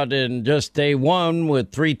started out in just day one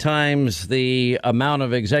with 3 times the amount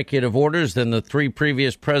of executive orders than the 3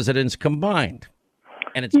 previous presidents combined.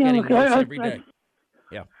 And it's getting worse every day.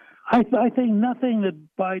 I think nothing that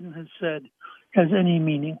Biden has said has any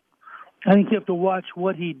meaning. I think you have to watch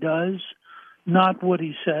what he does, not what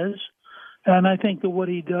he says. And I think that what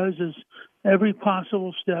he does is every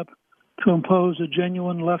possible step to impose a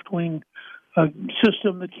genuine left-wing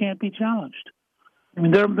system that can't be challenged. I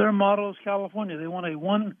mean, their model is California. They want a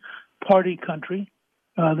one-party country.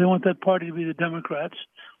 They want that party to be the Democrats.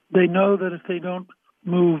 They know that if they don't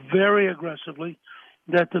move very aggressively,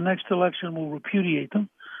 that the next election will repudiate them.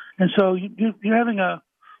 And so you're having a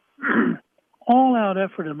all-out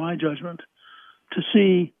effort, in my judgment, to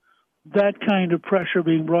see that kind of pressure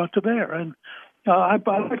being brought to bear. And I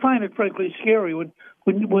find it frankly scary when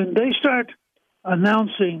they start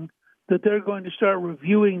announcing that they're going to start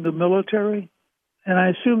reviewing the military, and I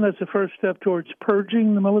assume that's the first step towards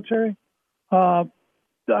purging the military.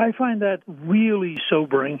 I find that really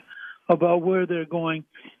sobering about where they're going.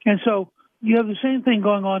 And so you have the same thing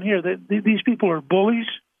going on here. That these people are bullies,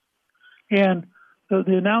 and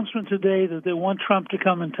the announcement today that they want Trump to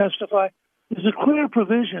come and testify is a clear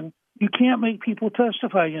provision. You can't make people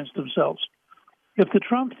testify against themselves. If the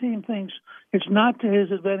Trump team thinks it's not to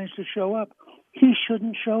his advantage to show up, he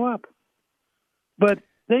shouldn't show up. But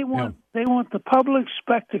they want the public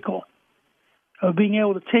spectacle of being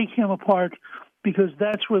able to take him apart, because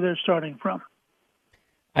that's where they're starting from.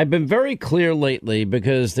 I've been very clear lately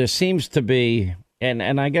because there seems to be,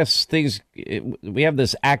 and I guess we have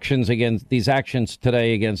these actions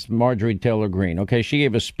today against Marjorie Taylor Greene. Okay, she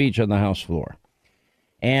gave a speech on the House floor,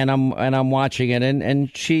 and I'm watching it,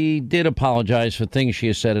 and she did apologize for things she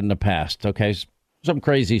has said in the past. Okay, some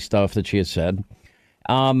crazy stuff that she has said,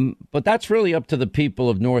 but that's really up to the people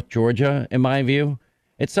of North Georgia, in my view.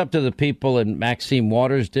 It's up to the people in Maxine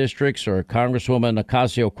Waters' districts, or Congresswoman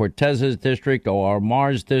Ocasio-Cortez's district, or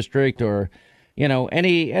Mar's district, or,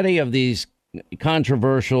 any of these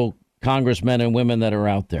controversial congressmen and women that are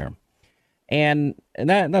out there. And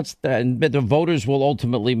the voters will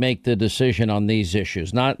ultimately make the decision on these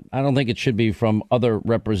issues. I don't think it should be from other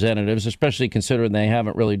representatives, especially considering they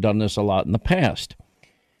haven't really done this a lot in the past.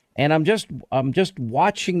 And I'm just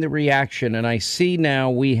watching the reaction, and I see now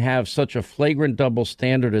we have such a flagrant double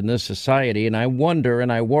standard in this society, and I wonder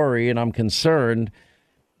and I worry and I'm concerned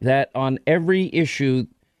that on every issue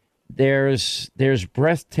there's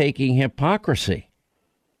breathtaking hypocrisy.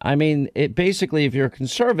 I mean, basically, if you're a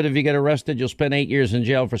conservative, you get arrested, you'll spend 8 years in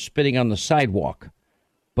jail for spitting on the sidewalk.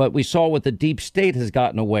 But we saw what the deep state has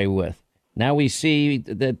gotten away with. Now we see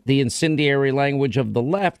that the incendiary language of the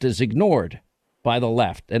left is ignored by the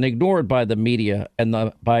left and ignored by the media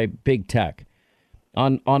and by big tech.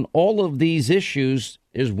 On all of these issues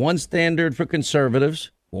is one standard for conservatives,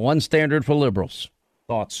 one standard for liberals.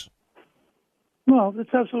 Thoughts? Well,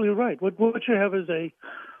 that's absolutely right. What you have is a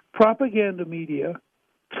propaganda media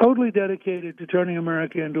totally dedicated to turning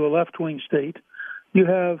America into a left-wing state. You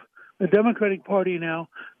have a Democratic Party now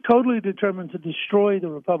totally determined to destroy the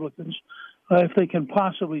Republicans if they can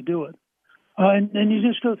possibly do it. And you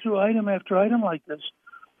just go through item after item like this.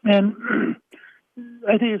 And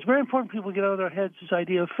I think it's very important people get out of their heads this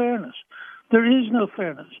idea of fairness. There is no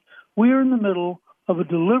fairness. We are in the middle of a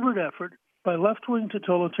deliberate effort by left-wing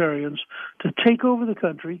totalitarians to take over the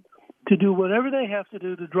country, to do whatever they have to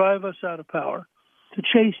do to drive us out of power, to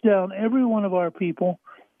chase down every one of our people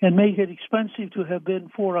and make it expensive to have been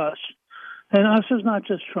for us. And us is not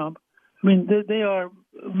just Trump. I mean, they are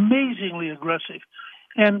amazingly aggressive.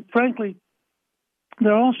 And frankly,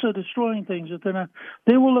 they're also destroying things that they're not.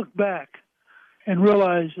 They will look back and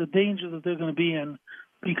realize the danger that they're going to be in,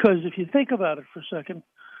 because if you think about it for a second,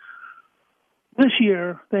 this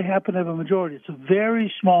year they happen to have a majority. It's a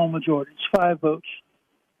very small majority. It's 5 votes.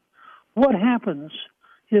 What happens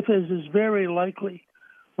if, as is very likely,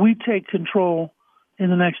 we take control in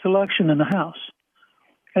the next election in the House?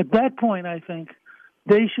 At that point, I think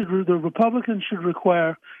the Republicans should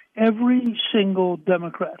require every single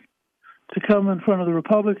Democrat to come in front of the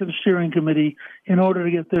Republican steering committee in order to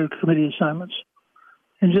get their committee assignments,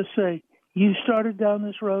 and just say, you started down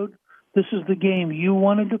this road. This is the game you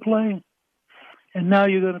wanted to play, and now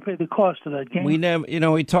you're going to pay the cost of that game. We'd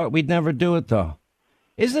never do it, though.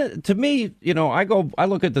 Isn't, to me, I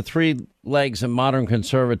look at the 3 legs of modern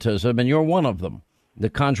conservatism, and you're one of them. The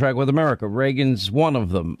contract with America, Reagan's one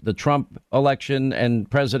of them. The Trump election and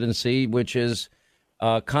presidency, which is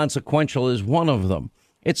consequential, is one of them.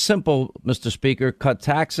 It's simple, Mr. Speaker. Cut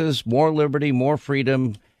taxes, more liberty, more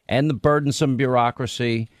freedom, and the burdensome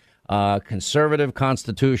bureaucracy. Conservative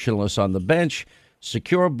constitutionalists on the bench.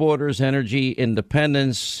 Secure borders, energy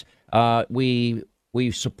independence. We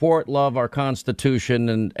support, love our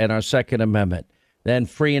Constitution and our Second Amendment. Then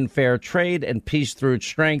free and fair trade and peace through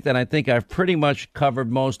strength. And I think I've pretty much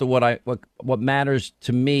covered most of what matters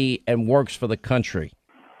to me and works for the country.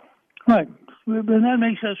 Right. And that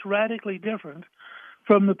makes us radically different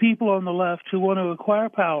from the people on the left who want to acquire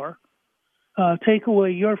power, take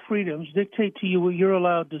away your freedoms, dictate to you what you're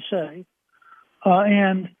allowed to say,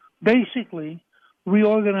 and basically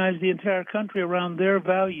reorganize the entire country around their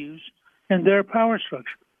values and their power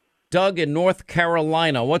structure. Doug in North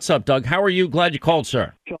Carolina. What's up, Doug? How are you? Glad you called,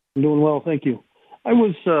 sir. I'm doing well, thank you. I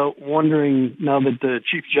was wondering, now that the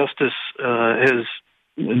Chief Justice has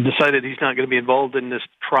decided he's not going to be involved in this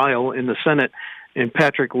trial in the Senate, and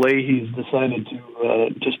Patrick Leahy's decided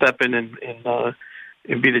to step in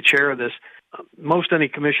and be the chair of this. Most any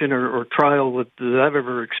commission or trial that I've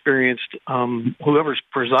ever experienced, whoever's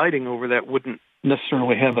presiding over that wouldn't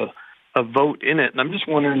necessarily have a vote in it. And I'm just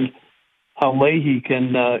wondering how Leahy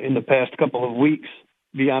can, in the past couple of weeks,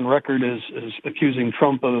 be on record as accusing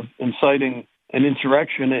Trump of inciting an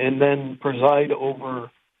insurrection and then preside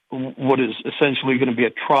over what is essentially going to be a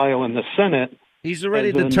trial in the Senate. He's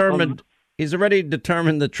already determined. He's already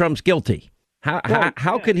determined that Trump's guilty.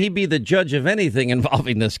 How could he be the judge of anything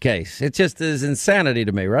involving this case? It just is insanity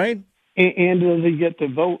to me, right? And does he get to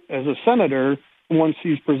vote as a senator once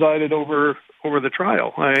he's presided over the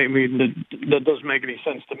trial? I mean, that doesn't make any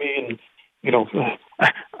sense to me. And you know,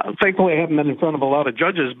 thankfully I haven't been in front of a lot of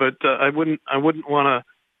judges, but I wouldn't want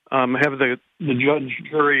to have the judge,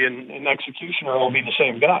 jury, and executioner all be the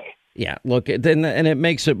same guy. Yeah, look, and it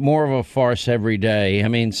makes it more of a farce every day. I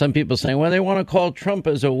mean, some people saying, well, they want to call Trump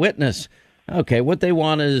as a witness. Okay, what they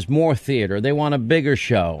want is more theater. They want a bigger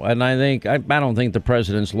show. And I don't think the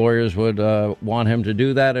president's lawyers would want him to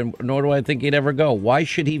do that, and nor do I think he'd ever go. Why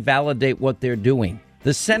should he validate what they're doing?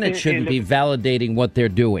 The Senate shouldn't be validating what they're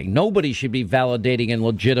doing. Nobody should be validating and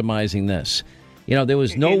legitimizing this. You know, there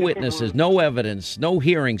was no witnesses, no evidence, no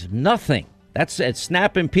hearings, nothing. That's at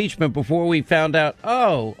snap impeachment before we found out,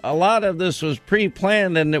 oh, a lot of this was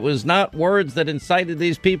pre-planned and it was not words that incited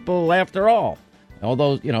these people after all.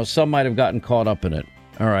 Although, you know, some might have gotten caught up in it.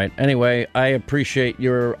 All right. Anyway, I appreciate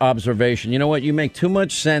your observation. You know what? You make too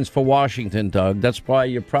much sense for Washington, Doug. That's why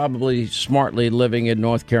you're probably smartly living in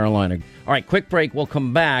North Carolina. All right, quick break. We'll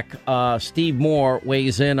come back. Steve Moore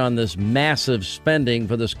weighs in on this massive spending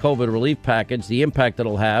for this COVID relief package, the impact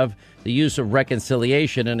it'll have, the use of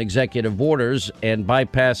reconciliation and executive orders, and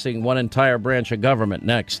bypassing one entire branch of government.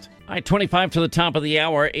 Next. All right, 25 to the top of the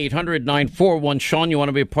hour, 800-941-SEAN. You want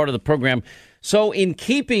to be a part of the program. So in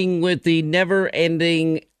keeping with the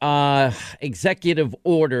never-ending executive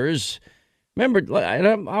orders, remember,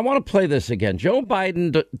 I want to play this again. Joe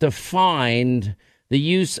Biden defined the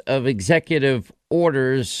use of executive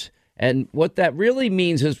orders, and what that really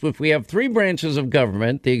means is if we have three branches of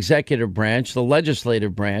government, the executive branch, the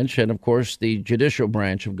legislative branch, and, of course, the judicial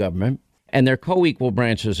branch of government, and they're co-equal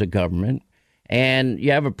branches of government, and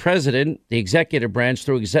you have a president, the executive branch,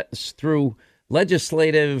 through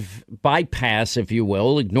legislative bypass, if you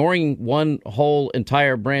will, ignoring one whole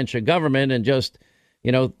entire branch of government and just,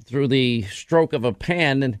 you know, through the stroke of a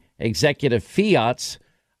pen and executive fiats,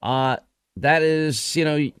 that is, you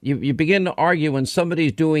know, you begin to argue when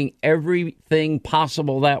somebody's doing everything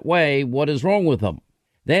possible that way, what is wrong with them?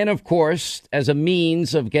 Then, of course, as a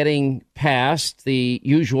means of getting past the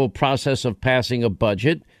usual process of passing a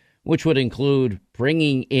budget, which would include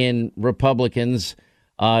bringing in Republicans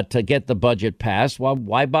to get the budget passed. Well,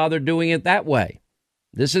 why bother doing it that way?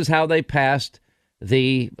 This is how they passed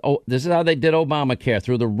this is how they did Obamacare,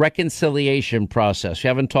 through the reconciliation process. You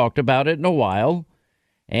haven't talked about it in a while.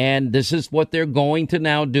 And this is what they're going to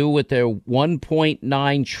now do with their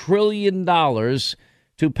 $1.9 trillion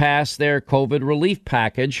to pass their COVID relief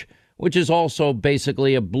package, which is also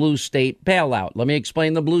basically a blue state bailout. Let me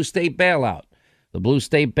explain the blue state bailout. The blue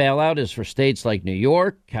state bailout is for states like New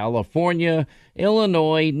York, California,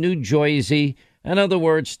 Illinois, New Jersey. In other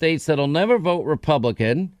words, states that'll never vote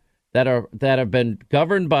Republican, that have been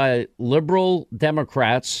governed by liberal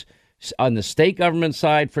Democrats on the state government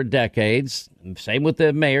side for decades. Same with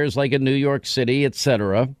the mayors like in New York City,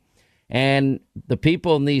 etc. And the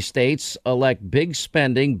people in these states elect big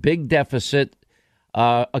spending, big deficit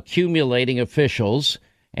accumulating officials,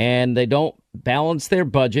 and they don't balance their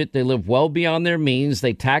budget. They live well beyond their means.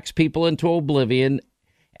 They tax people into oblivion.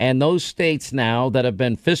 And those states now that have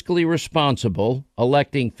been fiscally responsible,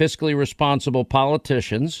 electing fiscally responsible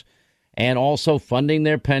politicians, and also funding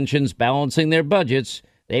their pensions, balancing their budgets,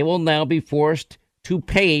 they will now be forced to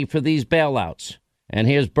pay for these bailouts. And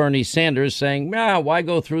here's Bernie Sanders saying, why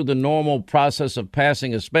go through the normal process of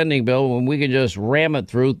passing a spending bill when we can just ram it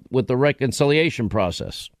through with the reconciliation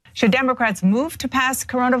process? Should Democrats move to pass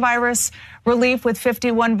coronavirus relief with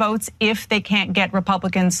 51 votes if they can't get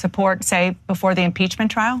Republican support, say, before the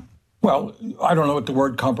impeachment trial? Well, I don't know what the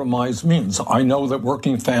word compromise means. I know that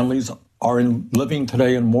working families are living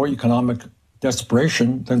today in more economic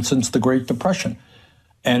desperation than since the Great Depression.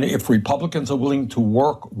 And if Republicans are willing to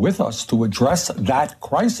work with us to address that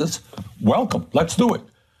crisis, welcome. Let's do it.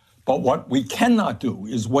 But what we cannot do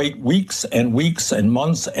is wait weeks and weeks and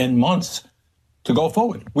months to go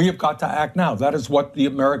forward. We have got to act now. That is what the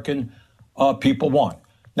American people want.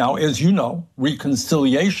 Now, as you know,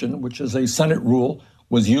 reconciliation, which is a Senate rule,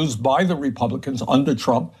 was used by the Republicans under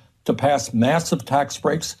Trump to pass massive tax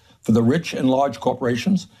breaks for the rich and large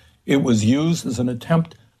corporations. It was used as an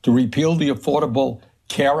attempt to repeal the Affordable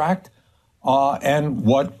Care Act. And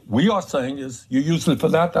what we are saying is you use it for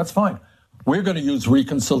that, that's fine. We're going to use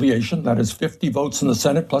reconciliation, that is 50 votes in the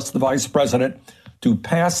Senate plus the vice president, to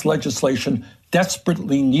pass legislation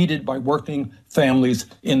desperately needed by working families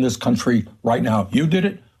in this country right now. You did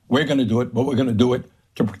it, we're going to do it, but we're going to do it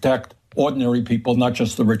to protect ordinary people, not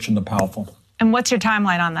just the rich and the powerful. And what's your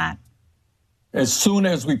timeline on that? As soon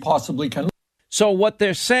as we possibly can. So what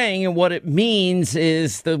they're saying and what it means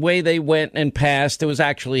is the way they went and passed, it was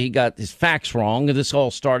actually, he got his facts wrong. This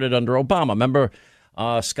all started under Obama. Remember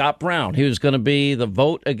Scott Brown? He was going to be the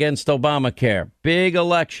vote against Obamacare. Big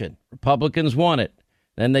election. Republicans won it.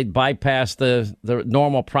 Then they bypassed the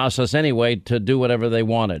normal process anyway to do whatever they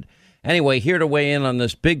wanted. Anyway, here to weigh in on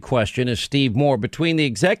this big question is Steve Moore. Between the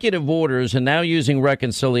executive orders and now using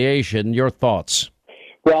reconciliation, your thoughts?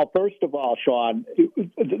 Well, first of all, Sean,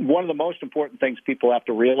 one of the most important things people have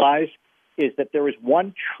to realize is that there is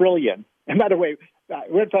 1 trillion. And by the way,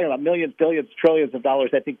 we're talking about millions, billions, trillions of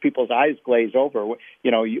dollars. I think people's eyes glaze over.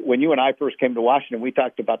 You know, when you and I first came to Washington, we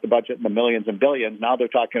talked about the budget in the millions and billions. Now they're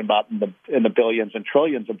talking about in the billions and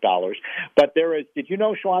trillions of dollars. But there is, did you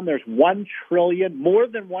know, Sean, there's 1 trillion, more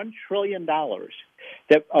than $1 trillion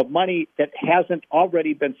of money that hasn't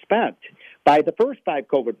already been spent by the first 5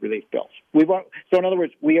 COVID relief bills. So in other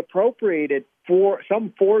words, we appropriated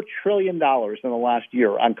some $4 trillion in the last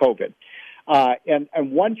year on COVID.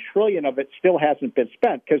 And 1 trillion of it still hasn't been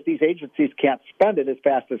spent because these agencies can't spend it as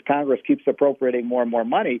fast as Congress keeps appropriating more and more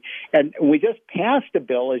money. And we just passed a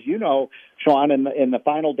bill, as you know, Sean, in the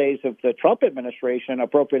final days of the Trump administration,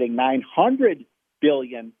 appropriating $900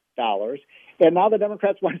 billion. And now the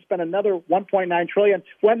Democrats want to spend another $1.9 trillion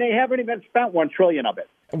when they haven't even spent $1 trillion of it.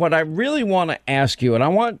 What I really want to ask you, and I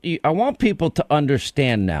want people to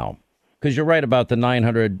understand now, because you're right about the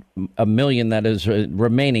 $900 million that is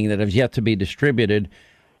remaining that has yet to be distributed.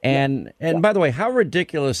 And by the way, how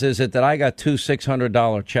ridiculous is it that I got 2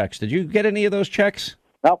 $600 checks? Did you get any of those checks?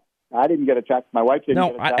 No, I didn't get a check. My wife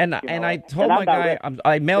didn't get a check. And I told my guy,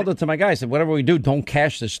 I mailed it to my guy. I said, whatever we do, don't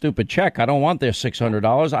cash this stupid check. I don't want their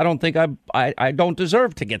 $600. I don't think I don't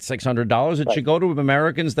deserve to get $600. It should go to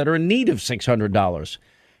Americans that are in need of $600.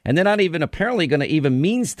 And they're not even apparently going to even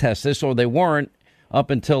means test this, or they weren't up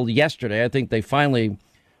until yesterday. I think they finally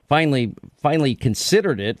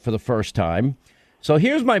considered it for the first time. So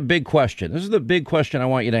here's my big question. This is the big question I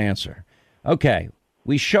want you to answer. Okay,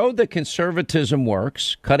 we showed that conservatism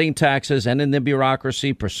works, cutting taxes, ending the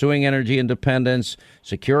bureaucracy, pursuing energy independence,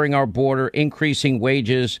 securing our border, increasing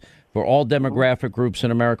wages for all demographic groups in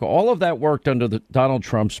America. All of that worked under Donald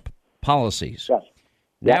Trump's policies. Yes.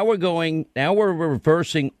 Now we're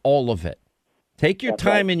reversing all of it. Take your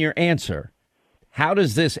time in your answer. How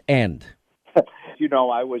does this end? You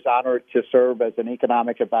know, I was honored to serve as an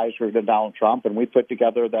economic advisor to Donald Trump, and we put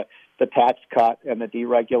together the tax cut and the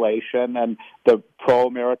deregulation and the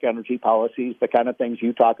pro-America energy policies, the kind of things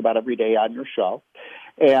you talk about every day on your show.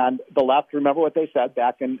 And the left, remember what they said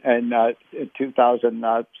back in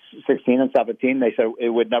 2016 and 17? They said it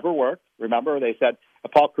would never work. Remember, they said,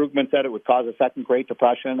 Paul Krugman said it would cause a second Great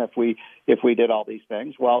Depression if we did all these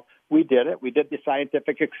things. Well, we did it. We did the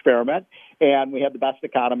scientific experiment, and we had the best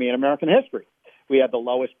economy in American history. We had the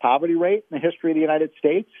lowest poverty rate in the history of the United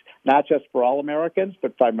States, not just for all Americans,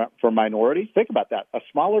 but for minorities. Think about that. A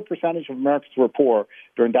smaller percentage of Americans were poor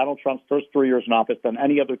during Donald Trump's first 3 years in office than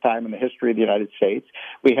any other time in the history of the United States.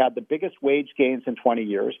 We had the biggest wage gains in 20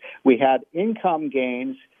 years. We had income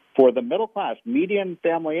gains for the middle class, median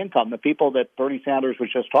family income, the people that Bernie Sanders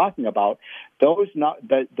was just talking about.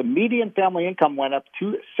 The median family income went up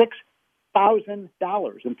to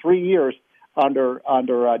 $6,000 in 3 years under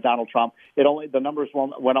Donald Trump. The numbers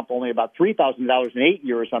went up only about $3,000 in 8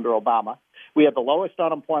 years under Obama. We had the lowest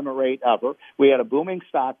unemployment rate ever. We had a booming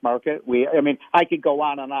stock market. I could go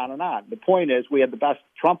on and on and on. The point is, we had the best.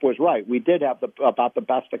 Trump was right. We did have about the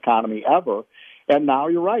best economy ever. And now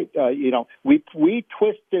you're right. We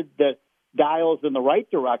twisted the dials in the right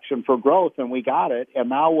direction for growth, and we got it. And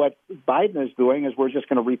now what Biden is doing is we're just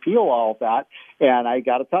going to repeal all of that. And I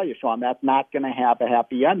got to tell you, Sean, that's not going to have a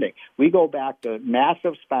happy ending. We go back to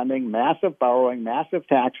massive spending, massive borrowing, massive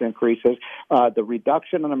tax increases, the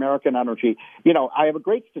reduction in American energy. You know, I have a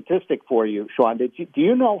great statistic for you, Sean. Do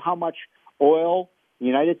you know how much oil the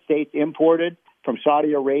United States imported from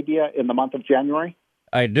Saudi Arabia in the month of January?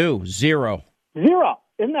 I do. Zero.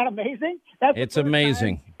 Isn't that amazing? It's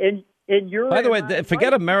amazing. By the way,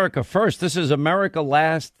 forget America first. This is America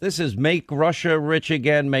last. This is make Russia rich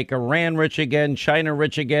again, make Iran rich again, China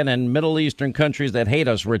rich again, and Middle Eastern countries that hate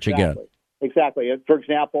us rich again. Exactly. For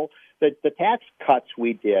example, the tax cuts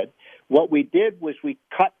we did, what we did was we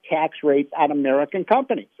cut tax rates on American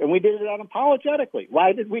companies, and we did it unapologetically.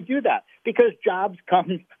 Why did we do that? Because jobs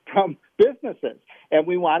come from businesses, and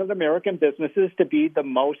we wanted American businesses to be the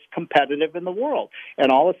most competitive in the world.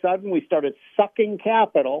 And all of a sudden, we started sucking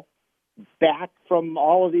capital back from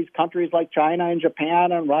all of these countries like China and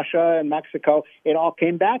Japan and Russia and Mexico. It all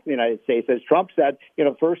came back to the United States. As Trump said,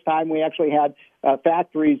 first time we actually had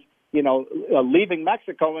factories leaving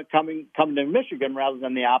Mexico and coming to Michigan rather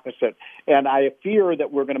than the opposite. And I fear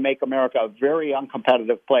that we're going to make America a very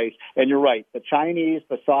uncompetitive place. And you're right, the Chinese,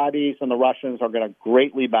 the Saudis, and the Russians are going to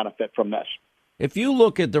greatly benefit from this. If you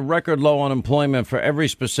look at the record low unemployment for every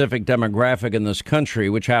specific demographic in this country,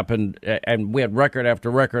 which happened, and we had record after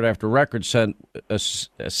record after record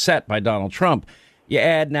set by Donald Trump, you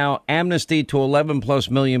add now amnesty to 11 plus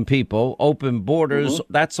million people, open borders,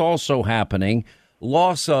 that's also happening.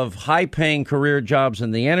 Loss of high-paying career jobs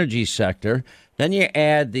in the energy sector. Then you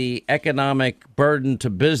add the economic burden to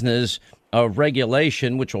business of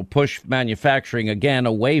regulation, which will push manufacturing again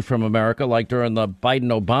away from America, like during the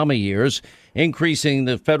Biden-Obama years, increasing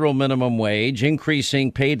the federal minimum wage,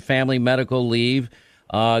 increasing paid family medical leave,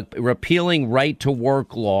 repealing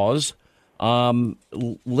right-to-work laws,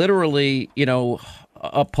 literally,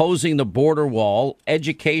 opposing the border wall,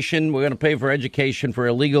 education. We're going to pay for education for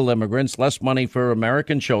illegal immigrants, less money for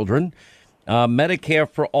American children, Medicare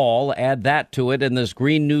for all, add that to it, and this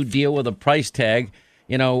Green New Deal with a price tag,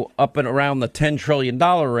 up and around the $10 trillion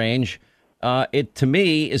range. It, to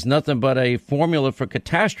me, is nothing but a formula for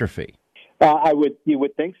catastrophe. You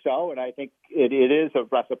would think so, and I think it is a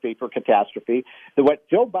recipe for catastrophe. What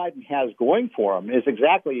Joe Biden has going for him is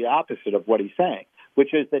exactly the opposite of what he's saying,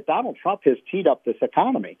 which is that Donald Trump has teed up this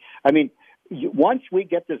economy. I mean, once we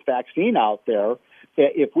get this vaccine out there,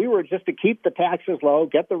 if we were just to keep the taxes low,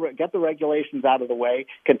 get the regulations out of the way,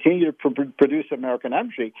 continue to produce American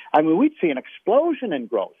energy, I mean, we'd see an explosion in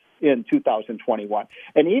growth in 2021.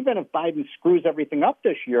 And even if Biden screws everything up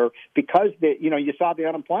this year, because you saw the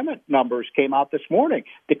unemployment numbers came out this morning,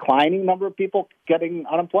 declining number of people getting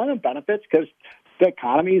unemployment benefits because the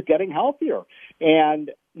economy is getting healthier.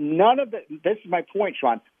 And none of it, this is my point,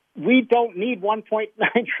 Sean, we don't need $1.9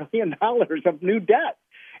 trillion of new debt.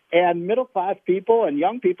 And middle-class people and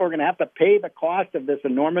young people are going to have to pay the cost of this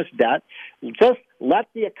enormous debt. Just let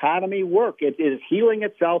the economy work. It is healing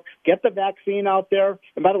itself. Get the vaccine out there.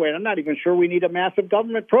 And by the way, I'm not even sure we need a massive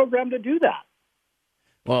government program to do that.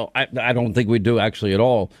 Well, I don't think we do actually at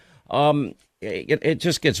all. It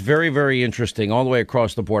just gets very, very interesting all the way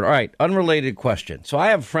across the board. All right, unrelated question. So I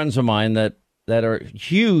have friends of mine that are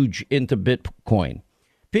huge into Bitcoin.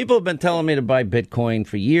 People have been telling me to buy Bitcoin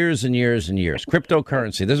for years and years and years.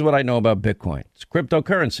 Cryptocurrency. This is what I know about Bitcoin. It's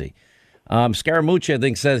cryptocurrency. Scaramucci, I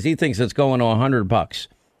think, says he thinks it's going to $100.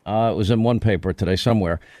 It was in one paper today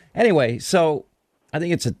somewhere. Anyway, so I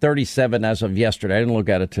think it's at 37 as of yesterday. I didn't look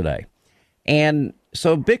at it today. And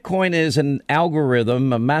so Bitcoin is an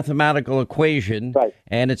algorithm, a mathematical equation, right,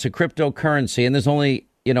 and it's a cryptocurrency. And there's only,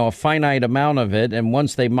 a finite amount of it. And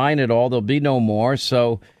once they mine it all, there'll be no more.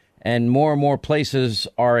 So... And more places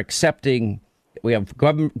are accepting. We have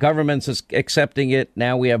governments accepting it.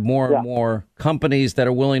 Now we have more and more companies that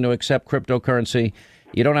are willing to accept cryptocurrency.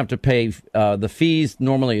 You don't have to pay the fees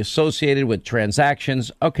normally associated with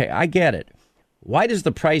transactions. OK, I get it. Why does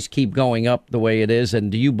the price keep going up the way it is?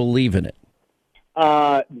 And do you believe in it?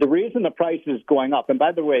 The reason the price is going up, and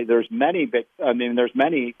by the way, there's many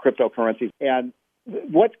cryptocurrencies. And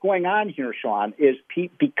what's going on here, Sean, is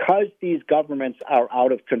because these governments are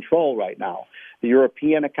out of control right now. The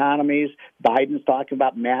European economies, Biden's talking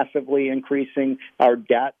about massively increasing our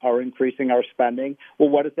debt or increasing our spending. Well,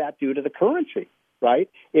 what does that do to the currency, right?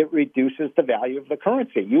 It reduces the value of the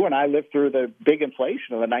currency. You and I lived through the big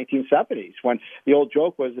inflation of the 1970s when the old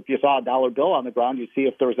joke was if you saw a dollar bill on the ground, you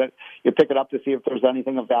pick it up to see if there's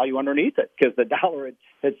anything of value underneath it because the dollar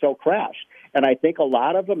had so crashed. And I think a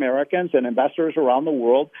lot of Americans and investors around the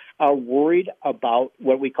world are worried about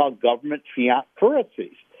what we call government fiat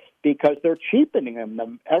currencies because they're cheapening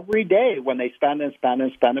them every day when they spend and spend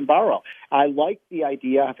and spend and borrow. I like the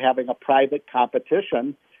idea of having a private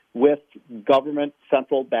competition with government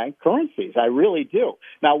central bank currencies. I really do.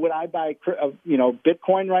 Now, would I buy,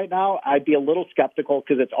 Bitcoin right now? I'd be a little skeptical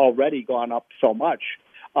because it's already gone up so much.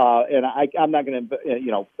 And I'm not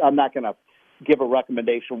going to give a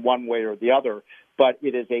recommendation one way or the other, but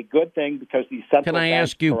it is a good thing because these central Can I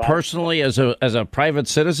ask you personally, as a private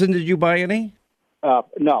citizen, did you buy any?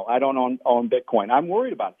 No, I don't own Bitcoin. I'm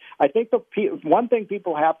worried about it. I think one thing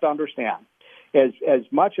people have to understand is as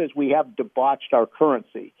much as we have debauched our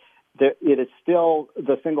currency, it is still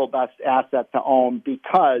the single best asset to own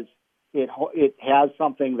because it has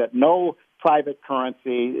something that no private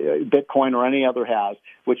currency, Bitcoin or any other has,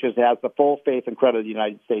 which has the full faith and credit of the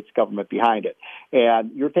United States government behind it.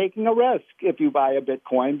 And you're taking a risk if you buy a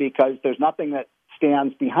Bitcoin because there's nothing that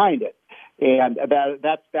stands behind it. And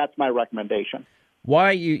that's my recommendation.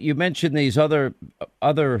 Why you mentioned these other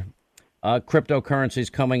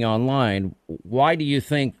cryptocurrencies coming online? Why do you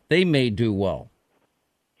think they may do well?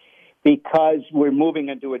 Because we're moving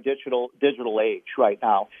into a digital age right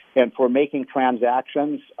now, and for making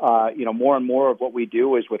transactions, more and more of what we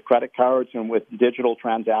do is with credit cards and with digital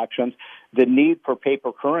transactions. The need for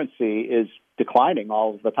paper currency is declining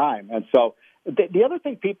all the time, and so the other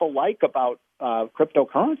thing people like about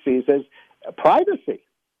cryptocurrencies is privacy.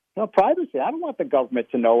 Privacy. I don't want the government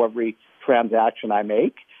to know every transaction I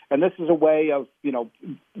make. And this is a way of,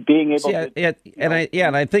 being able to. And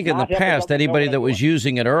I think in the past, anybody that was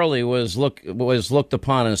using it early was looked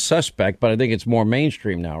upon as suspect. But I think it's more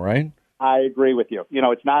mainstream now, right? I agree with you.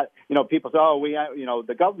 It's not. People say,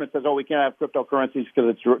 the government says, we can't have cryptocurrencies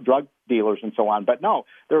because it's drug dealers and so on. But no,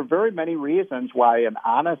 there are very many reasons why an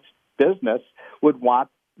honest business would want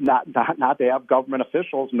not to have government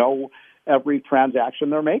officials know every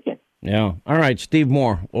transaction they're making. Yeah. All right. Steve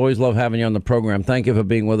Moore, always love having you on the program. Thank you for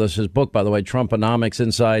being with us. His book, by the way, Trumponomics,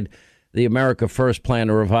 Inside the America First Plan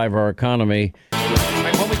to Revive Our Economy.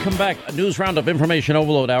 Right, when we come back, a news roundup, information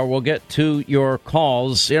overload hour, we'll get to your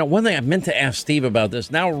calls. One thing I meant to ask Steve about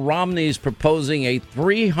this. Now Romney's proposing a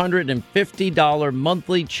 $350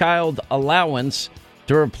 monthly child allowance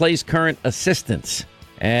to replace current assistance.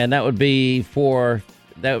 And that would be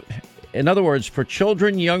in other words, for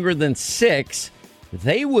children younger than 6,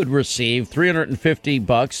 they would receive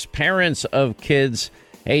 $350. Parents of kids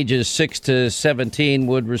ages 6 to 17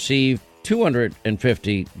 would receive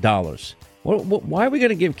 $250. Why are we going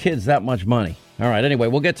to give kids that much money? All right. Anyway,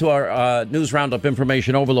 we'll get to our news roundup,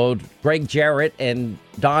 information overload. Greg Jarrett and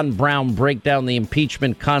Don Brown break down the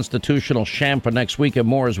impeachment constitutional sham for next week and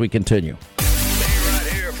more as we continue. Stay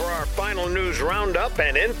right here for our final news roundup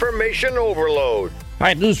and information overload. All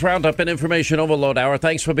right, news roundup and information overload hour.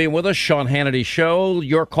 Thanks for being with us. Sean Hannity Show.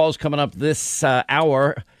 Your call's coming up this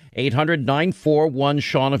hour,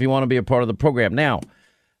 800-941-SEAN, if you want to be a part of the program. Now,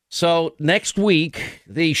 so next week,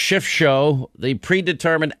 the Schiff Show, the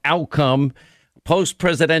predetermined outcome,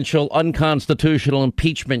 post-presidential unconstitutional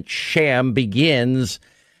impeachment sham begins.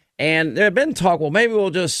 And there have been talk, maybe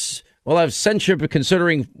we'll have censure, but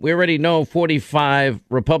considering we already know 45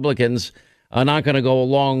 Republicans are not going to go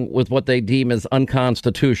along with what they deem as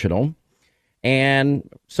unconstitutional. And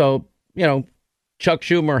so, Chuck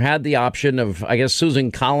Schumer had the option of, I guess,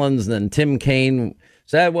 Susan Collins and then Tim Kaine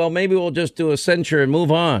said, maybe we'll just do a censure and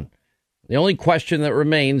move on. The only question that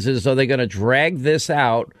remains is, are they going to drag this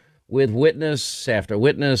out with witness after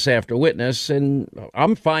witness after witness? And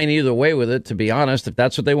I'm fine either way with it, to be honest, if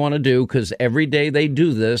that's what they want to do, because every day they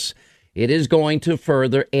do this, it is going to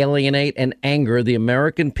further alienate and anger the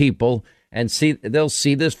American people. And they'll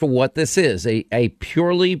see this for what this is, a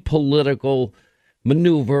purely political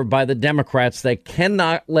maneuver by the Democrats that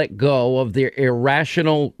cannot let go of their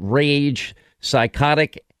irrational rage,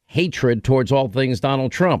 psychotic hatred towards all things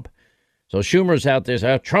Donald Trump. So Schumer's out there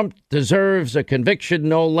saying, Trump deserves a conviction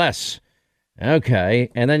no less. Okay.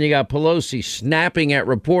 And then you got Pelosi snapping at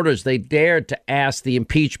reporters. They dared to ask the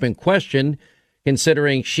impeachment question,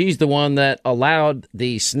 considering she's the one that allowed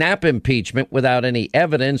the snap impeachment without any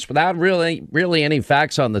evidence, without really any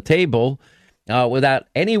facts on the table, without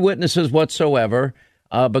any witnesses whatsoever,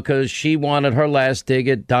 because she wanted her last dig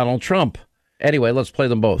at Donald Trump. Anyway, let's play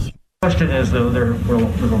them both. The question is, though, there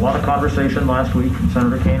was a lot of conversation last week from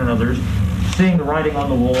Senator Kaine and others, seeing the writing on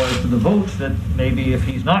the wall as to the votes that maybe if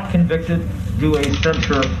he's not convicted, do a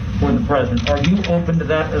censure for the president. Are you open to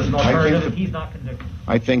that as an alternative if he's not convicted?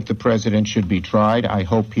 I think the president should be tried. I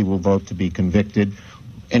hope he will vote to be convicted.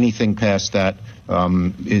 Anything past that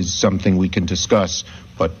is something we can discuss,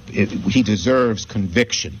 but he deserves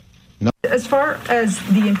conviction. As far as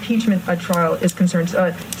the impeachment trial is concerned,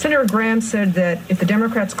 Senator Graham said that if the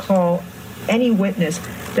Democrats call any witness,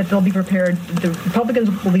 that they'll be prepared, the Republicans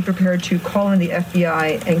will be prepared to call in the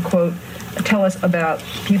FBI and, quote, tell us about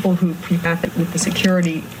people who acted with the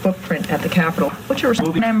security footprint at the Capitol. What's your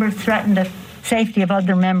response? Members threaten the safety of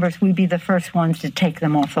other members, we'd be the first ones to take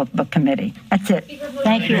them off of the committee. That's it.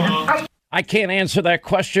 Thank you. I can't answer that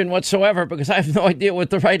question whatsoever because I have no idea what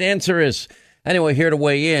the right answer is. Anyway, here to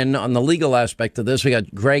weigh in on the legal aspect of this, we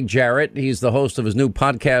got Greg Jarrett. He's the host of his new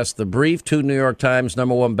podcast, The Brief, 2 New York Times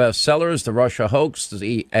 #1 bestsellers, The Russia Hoax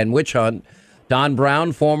and Witch Hunt. Don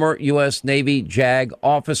Brown, former U.S. Navy JAG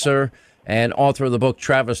officer, and author of the book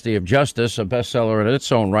Travesty of Justice, a bestseller in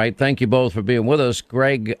its own right. Thank you both for being with us.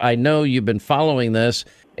 Greg, I know you've been following this.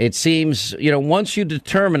 It seems, once you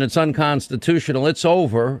determine it's unconstitutional, it's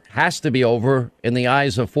over, has to be over in the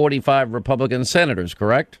eyes of 45 Republican senators,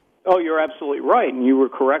 correct? Oh, you're absolutely right. And you were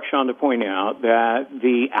correct, Sean, to point out that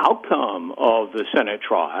the outcome of the Senate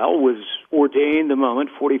trial was ordained the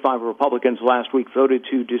moment 45 Republicans last week voted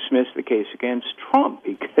to dismiss the case against Trump,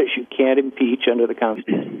 because you can't impeach under the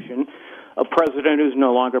Constitution a president who's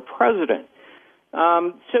no longer president.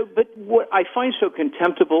 But what I find so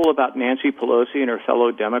contemptible about Nancy Pelosi and her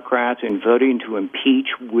fellow Democrats in voting to impeach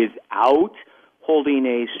without holding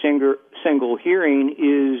a single hearing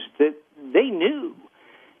is that they knew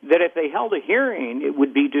that if they held a hearing, it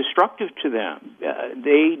would be destructive to them.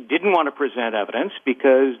 They didn't want to present evidence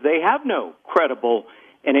because they have no credible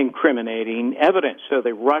and incriminating evidence. So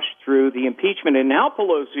they rushed through the impeachment. And now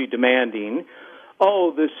Pelosi demanding,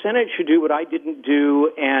 the Senate should do what I didn't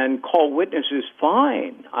do and call witnesses.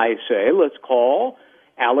 Fine, I say, let's call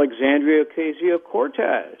Alexandria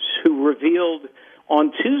Ocasio-Cortez, who revealed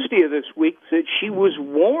on Tuesday of this week that she was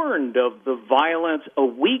warned of the violence a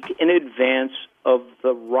week in advance of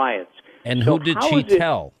the riots. And who did she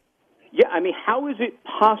tell? Yeah, how is it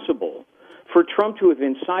possible for Trump to have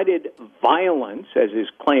incited violence, as is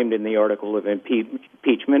claimed in the article of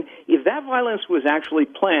impeachment, if that violence was actually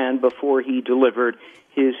planned before he delivered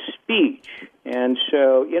his speech? And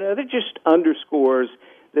so, that just underscores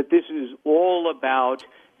that this is all about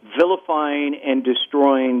vilifying and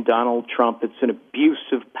destroying Donald Trump. It's an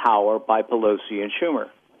abuse of power by Pelosi and Schumer.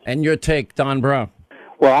 And your take, Don Brown?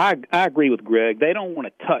 Well, I agree with Greg. They don't want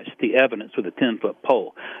to touch the evidence with a 10-foot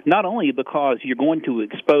pole, not only because you're going to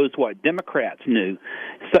expose what Democrats knew,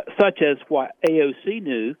 such as what AOC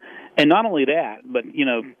knew, and not only that, but,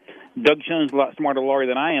 Doug Jones is a lot smarter lawyer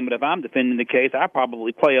than I am, but if I'm defending the case, I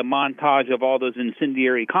probably play a montage of all those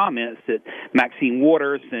incendiary comments that Maxine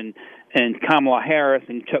Waters and Kamala Harris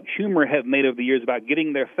and Chuck Schumer have made over the years about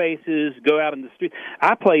getting their faces, go out in the street.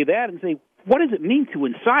 I play that and say, what does it mean to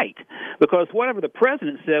incite? Because whatever the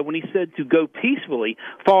president said when he said to go peacefully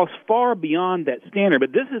falls far beyond that standard.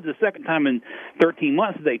 But this is the second time in 13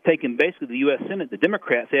 months that they've taken basically the U.S. Senate, the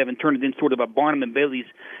Democrats have, and turned it into sort of a Barnum and Bailey's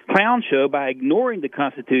clown show by ignoring the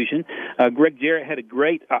Constitution. Greg Jarrett had a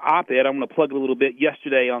great op-ed, I'm going to plug it a little bit,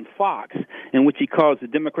 yesterday on Fox, in which he calls the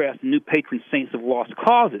Democrats the new patron saints of lost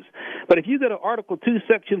causes. But if you go to Article 2,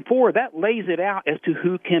 Section 4, that lays it out as to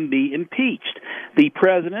who can be impeached. The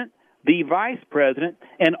president, the vice president,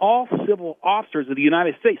 and all civil officers of the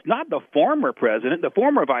United States, not the former president, the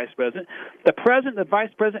former vice president, the president, the vice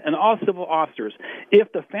president, and all civil officers.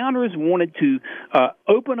 If the founders wanted to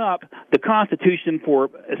open up the Constitution for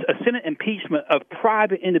a Senate impeachment of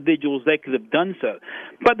private individuals, they could have done so.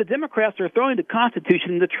 But the Democrats are throwing the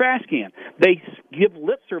Constitution in the trash can. They give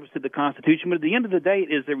lip service to the Constitution, but at the end of the day,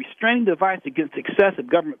 it is a restraining device against excessive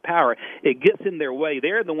government power. It gets in their way.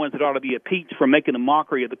 They're the ones that ought to be impeached for making a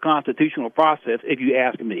mockery of the Constitutional process, if you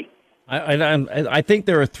ask me. I think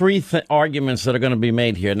there are three arguments that are going to be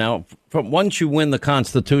made here. Now, once you win the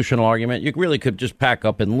constitutional argument, you really could just pack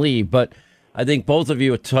up and leave. But I think both of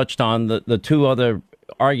you have touched on the two other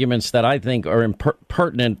arguments that I think are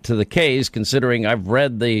pertinent to the case, considering I've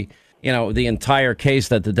read the entire case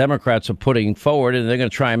that the Democrats are putting forward, and they're going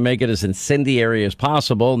to try and make it as incendiary as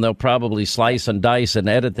possible, and they'll probably slice and dice and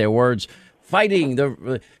edit their words. Fighting,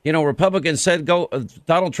 Republicans said,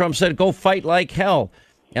 Donald Trump said, go fight like hell.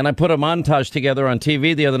 And I put a montage together on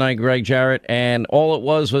TV the other night, Greg Jarrett, and all it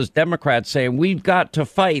was Democrats saying, we've got to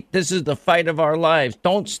fight. This is the fight of our lives.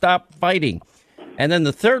 Don't stop fighting. And then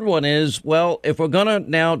the third one is, well, if we're going to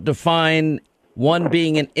now define one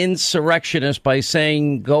being an insurrectionist by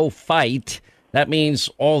saying go fight, that means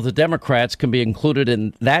all the Democrats can be included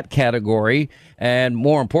in that category. And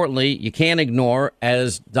more importantly, you can't ignore,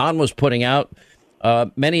 as Don was putting out,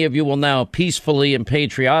 many of you will now peacefully and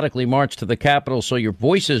patriotically march to the Capitol so your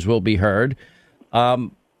voices will be heard.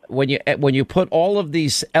 When you put all of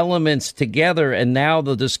these elements together, and now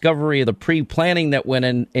the discovery of the pre-planning that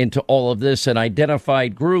went into all of this, and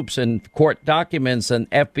identified groups and court documents and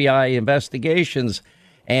FBI investigations,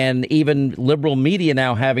 and even liberal media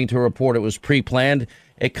now having to report it was pre-planned,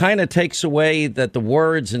 it kind of takes away that the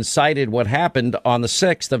words incited what happened on the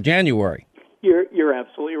 6th of January. You're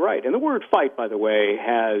absolutely right. And the word fight, by the way,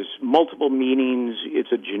 has multiple meanings.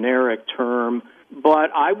 It's a generic term.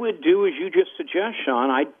 But I would do as you just suggest,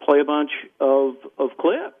 Sean. I'd play a bunch of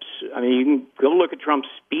clips. I mean, you can go look at Trump's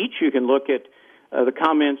speech. You can look at the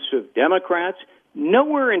comments of Democrats.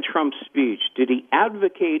 Nowhere in Trump's speech did he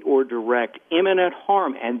advocate or direct imminent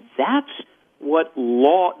harm, and that's what the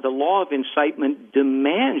law of incitement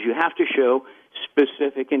demands. You have to show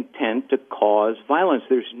specific intent to cause violence.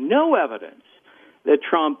 There's no evidence that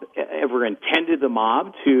Trump ever intended the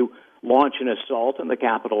mob to launch an assault on the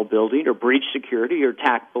Capitol building or breach security or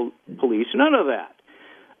attack police. None of that.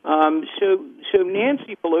 So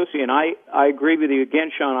Nancy Pelosi, and I agree with you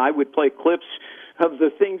again, Sean, I would play clips of the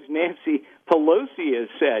things Nancy Pelosi has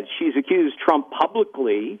said. She's accused Trump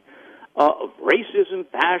publicly of racism,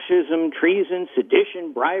 fascism, treason,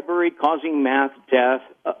 sedition, bribery, causing mass death.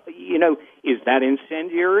 Is that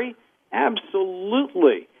incendiary?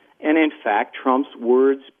 Absolutely. And in fact, Trump's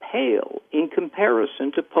words pale in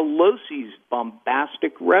comparison to Pelosi's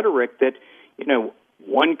bombastic rhetoric that,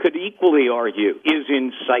 one could equally argue is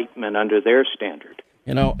incitement under their standard.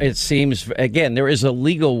 It seems, again, there is a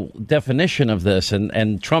legal definition of this,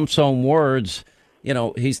 and Trump's own words,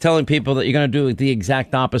 he's telling people that you're going to do the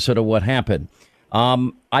exact opposite of what happened.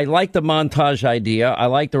 I like the montage idea. I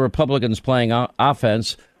like the Republicans playing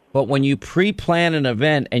offense. But when you pre-plan an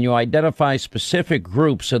event and you identify specific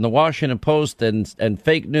groups in the Washington Post and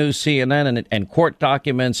fake news, CNN and court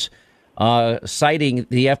documents citing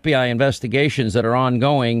the FBI investigations that are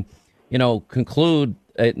ongoing, conclude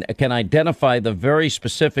can identify the very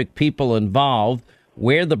specific people involved,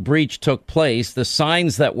 where the breach took place, the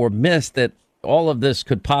signs that were missed that all of this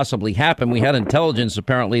could possibly happen. We had intelligence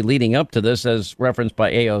apparently leading up to this, as referenced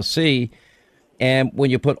by AOC. And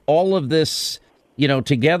when you put all of this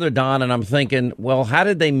together, Don, and I'm thinking, well, how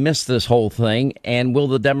did they miss this whole thing? And will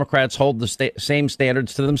the Democrats hold the same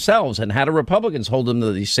standards to themselves? And how do Republicans hold them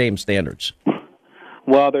to these same standards?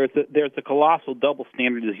 Well, there's a colossal double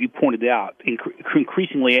standard, as you pointed out,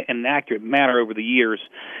 increasingly in an accurate manner over the years.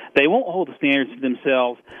 They won't hold the standards to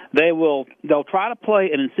themselves. They'll try to play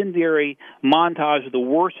an incendiary montage of the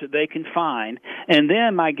worst that they can find, and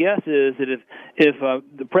then my guess is that if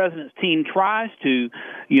the president's team tries to,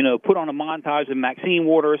 put on a montage of Maxine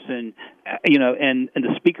Waters and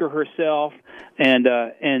the speaker herself and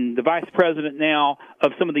the vice president now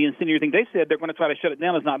of some of the incendiary things they said, they're going to try to shut it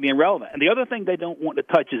down as not being relevant. And the other thing they don't want to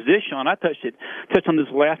touch is this, Sean. I touched on this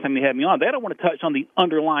last time you had me on. They don't want to touch on the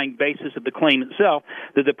underlying basis of the claim itself,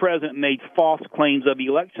 that the president made false claims of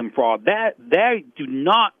election fraud. They do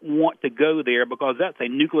not want to go there because that's a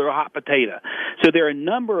nuclear hot potato. So there are a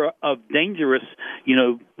number of dangerous,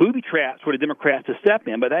 booby traps for the Democrats to step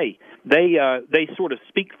in. But hey, they sort of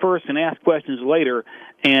speak first and ask questions later,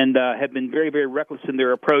 and have been very, very reckless in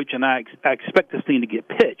their approach, and I expect this thing to get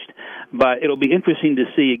pitched. But it'll be interesting to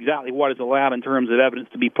see exactly what is allowed in terms of evidence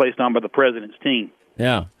to be placed on by the president's team.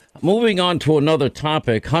 Yeah. Moving on to another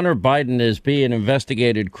topic, Hunter Biden is being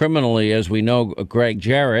investigated criminally, as we know, Greg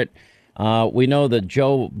Jarrett. We know that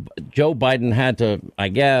Joe Biden had to, I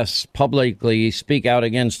guess, publicly speak out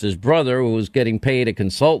against his brother, who was getting paid a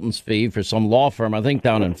consultant's fee for some law firm, I think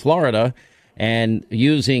down in Florida, and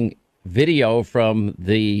using video from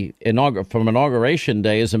inauguration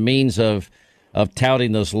day as a means of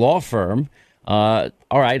touting this law firm. All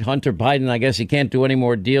right, Hunter Biden, I guess he can't do any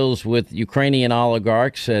more deals with Ukrainian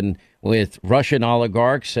oligarchs and with Russian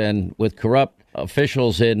oligarchs and with corrupt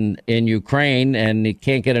officials in Ukraine, and he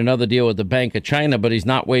can't get another deal with the Bank of China, but he's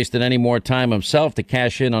not wasting any more time himself to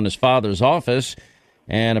cash in on his father's office.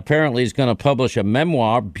 And apparently he's going to publish a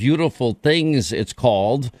memoir, Beautiful Things it's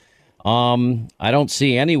called. I don't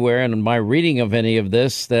see anywhere in my reading of any of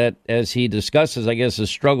this that, as he discusses, I guess, his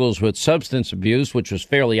struggles with substance abuse, which was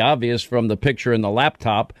fairly obvious from the picture in the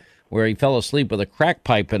laptop where he fell asleep with a crack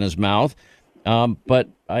pipe in his mouth. But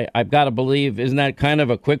I've got to believe, isn't that kind of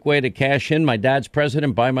a quick way to cash in? My dad's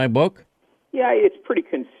president, buy my book? Yeah, it's pretty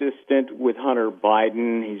consistent with Hunter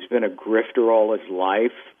Biden. He's been a grifter all his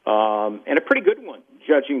life, and a pretty good one,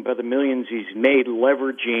 judging by the millions he's made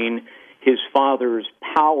leveraging his father's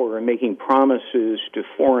power and making promises to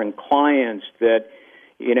foreign clients that,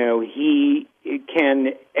 he can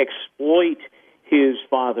exploit his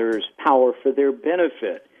father's power for their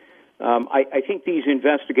benefit. I think these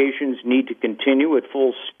investigations need to continue at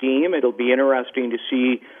full steam. It'll be interesting to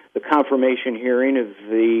see the confirmation hearing of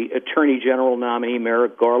the Attorney General nominee,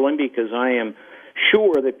 Merrick Garland, because I am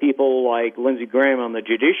sure that people like Lindsey Graham on the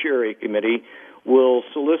Judiciary Committee will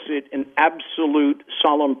solicit an absolute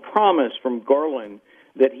solemn promise from Garland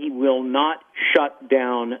that he will not shut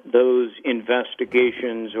down those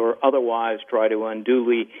investigations or otherwise try to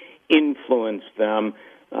unduly influence them.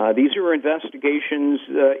 These are investigations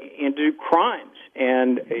into crimes,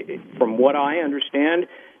 and from what I understand,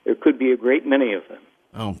 there could be a great many of them.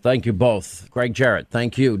 Oh, thank you both. Greg Jarrett,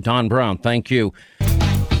 thank you. Don Brown, thank you. All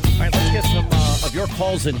right, let's get some of your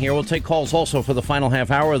calls in here. We'll take calls also for the final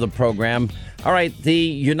half hour of the program. All right, the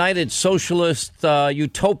United Socialist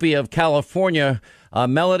Utopia of California.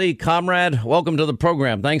 Melody, comrade, welcome to the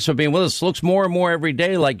program. Thanks for being with us. Looks more and more every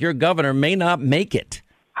day like your governor may not make it.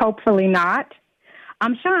 Hopefully not.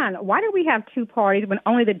 Sean, why do we have two parties when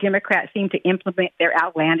only the Democrats seem to implement their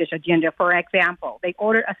outlandish agenda? For example, they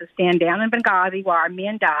ordered us to stand down in Benghazi while our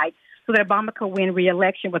men died so that Obama could win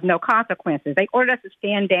re-election with no consequences. They ordered us to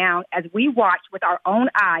stand down as we watched with our own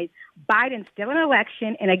eyes Biden steal an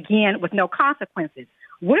election and again with no consequences.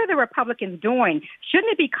 What are the Republicans doing?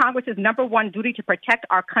 Shouldn't it be Congress's number one duty to protect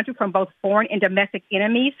our country from both foreign and domestic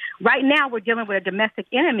enemies? Right now, we're dealing with a domestic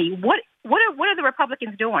enemy. What are the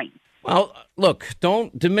Republicans doing? Well, look,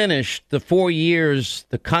 don't diminish the 4 years,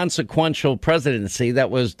 the consequential presidency that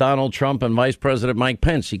was Donald Trump and Vice President Mike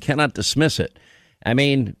Pence. You cannot dismiss it. I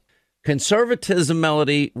mean, conservatism,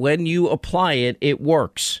 Melody, when you apply it, it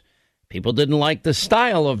works. People didn't like the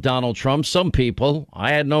style of Donald Trump. Some people,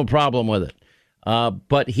 I had no problem with it.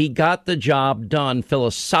 But he got the job done.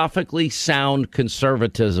 Philosophically sound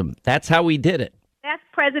conservatism. That's how he did it. Best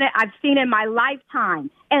president I've seen in my lifetime.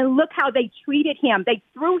 And look how they treated him. They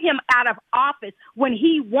threw him out of office when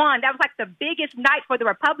he won. That was like the biggest night for the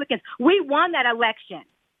Republicans. We won that election.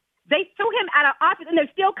 They threw him out of office, and they're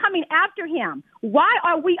still coming after him. Why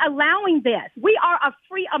are we allowing this? We are a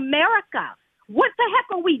free America. What the heck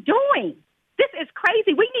are we doing? This is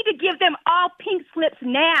crazy. We need to give them all pink slips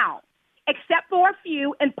now, except for a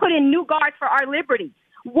few, and put in new guards for our liberty.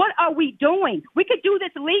 What are we doing? We could do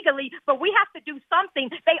this legally, but we have to do something.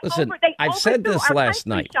 Listen, I've said this last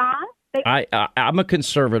night. I'm a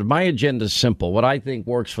conservative. My agenda is simple. What I think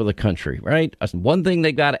works for the country, right? One thing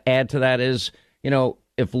they got to add to that is,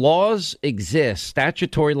 if laws exist,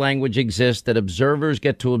 statutory language exists that observers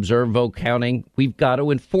get to observe vote counting, we've got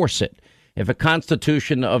to enforce it. If a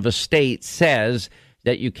constitution of a state says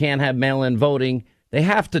that you can't have mail-in voting, they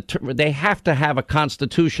have to have a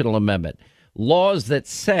constitutional amendment. Laws that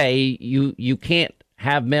say you can't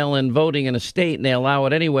have mail-in voting in a state and they allow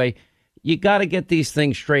it anyway, you got to get these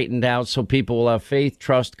things straightened out so people will have faith,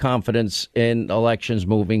 trust, confidence in elections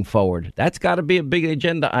moving forward. That's got to be a big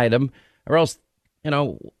agenda item, or else,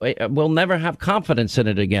 we'll never have confidence in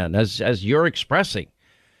it again, as you're expressing.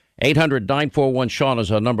 800-941-SEAN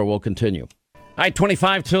is our number. We'll continue. All right,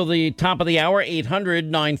 25 till the top of the hour,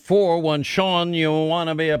 800-941-SEAN. You want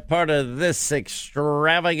to be a part of this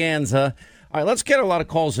extravaganza. All right, let's get a lot of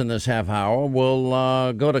calls in this half hour.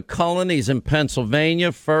 We'll go to Cullen. He's in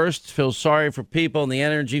Pennsylvania first. Feel sorry for people in the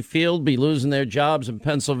energy field be losing their jobs in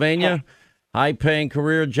Pennsylvania. High-paying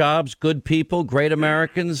career jobs, good people, great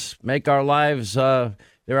Americans, make our lives,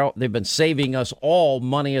 they've been saving us all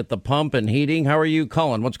money at the pump and heating. How are you,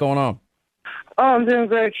 Cullen? What's going on? Oh, I'm doing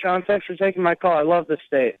great, Sean. Thanks for taking my call. I love the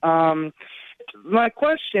state. My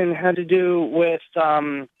question had to do with,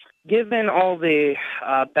 given all the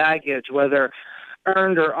baggage, whether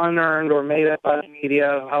earned or unearned or made up by the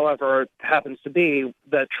media, however it happens to be,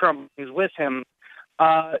 that Trump is with him,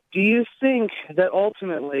 do you think that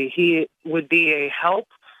ultimately he would be a help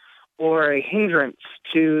or a hindrance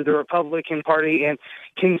to the Republican Party and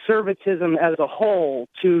conservatism as a whole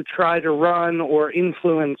to try to run or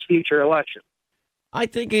influence future elections? I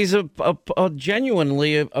think he's a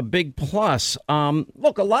genuinely a big plus.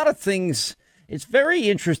 Look, a lot of things, it's very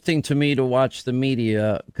interesting to me to watch the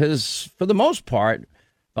media because for the most part,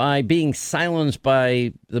 by being silenced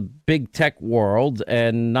by the big tech world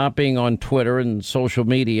and not being on Twitter and social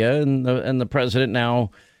media, and the president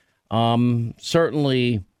now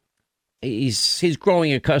certainly he's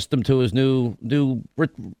growing accustomed to his new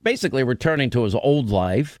basically returning to his old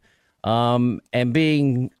life and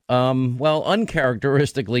being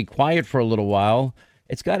uncharacteristically quiet for a little while.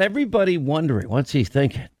 It's got everybody wondering, what's he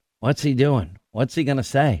thinking? What's he doing? What's he going to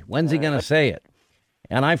say? When's he going to say it?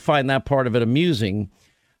 And I find that part of it amusing.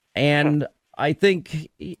 And I think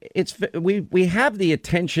we have the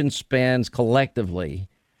attention spans collectively.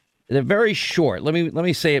 They're very short. Let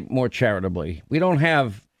me say it more charitably. We don't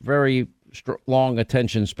have very long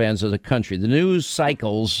attention spans as a country. The news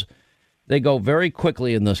cycles, they go very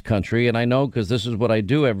quickly in this country. And I know because this is what I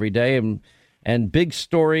do every day. And big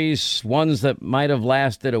stories, ones that might have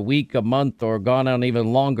lasted a week, a month, or gone on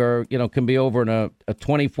even longer, can be over in a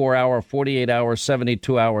 24-hour, 48-hour,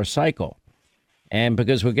 72-hour cycle. And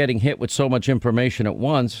because we're getting hit with so much information at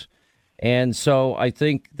once. And so I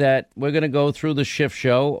think that we're going to go through the shift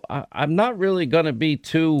show. I'm not really going to be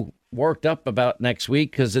too worked up about next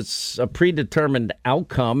week because it's a predetermined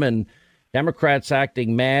outcome and Democrats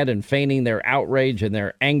acting mad and feigning their outrage and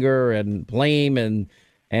their anger and blame. And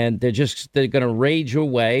and they're going to rage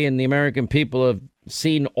away. And the American people have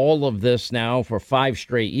seen all of this now for 5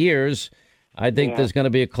 straight years. I think there's going to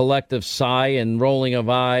be a collective sigh and rolling of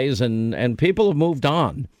eyes, and people have moved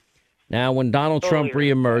on. Now, when Donald Trump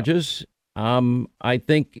reemerges, I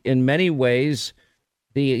think in many ways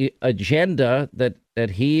the agenda that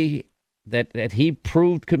he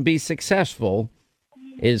proved can be successful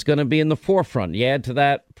is going to be in the forefront. You add to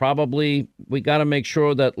that, probably we got to make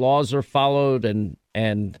sure that laws are followed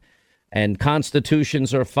and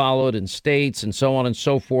constitutions are followed in states and so on and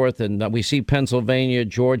so forth. And we see Pennsylvania,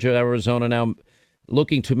 Georgia, Arizona now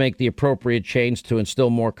looking to make the appropriate change to instill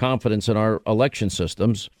more confidence in our election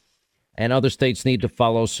systems. And other states need to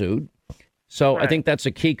follow suit. So I think that's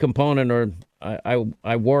a key component, or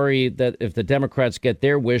I worry that if the Democrats get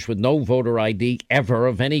their wish with no voter ID ever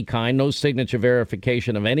of any kind, no signature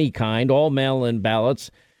verification of any kind, all mail-in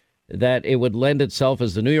ballots, that it would lend itself,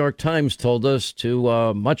 as the New York Times told us,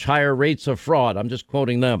 to much higher rates of fraud. I'm just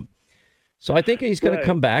quoting them. So I think he's going to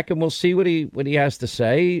come back, and we'll see what he has to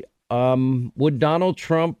say. Would Donald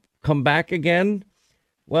Trump come back again?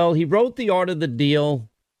 Well, he wrote The Art of the Deal,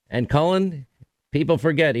 and Cullen, people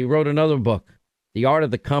forget, he wrote another book, The Art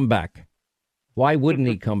of the Comeback. Why wouldn't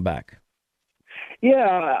he come back?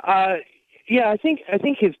 I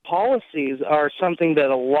think his policies are something that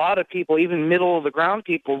a lot of people, even middle of the ground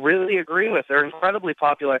people, really agree with. They're incredibly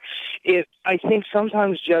popular. I think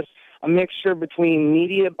sometimes just a mixture between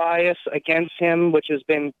media bias against him, which has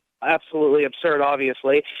been absolutely absurd,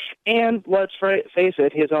 obviously, and let's face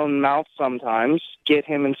it, his own mouth sometimes get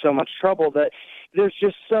him in so much trouble that there's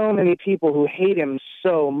just so many people who hate him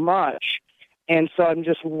so much. And so I'm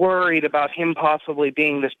just worried about him possibly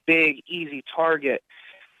being this big, easy target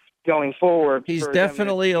going forward. He's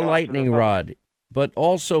definitely a lightning rod, but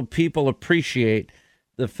also people appreciate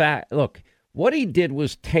the fact. Look, what he did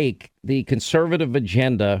was take the conservative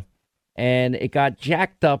agenda and it got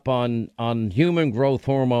jacked up on human growth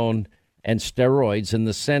hormone and steroids, in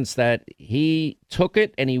the sense that he took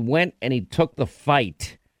it and he went and he took the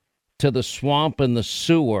fight to the swamp and the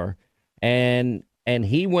sewer, and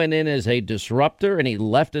he went in as a disruptor and he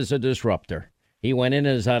left as a disruptor. He went in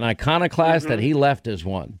as an iconoclast and he left as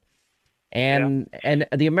one. And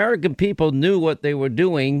the American people knew what they were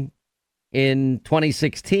doing in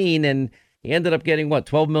 2016, and he ended up getting,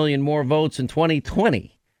 12 million more votes in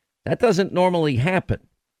 2020. That doesn't normally happen.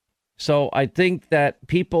 So I think that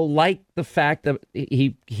people like the fact that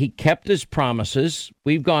he kept his promises.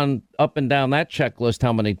 We've gone up and down that checklist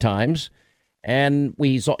how many times. And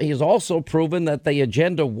he's also proven that the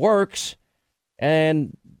agenda works.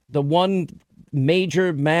 And the one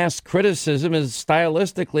major mass criticism is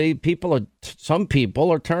stylistically, some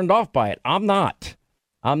people are turned off by it. I'm not.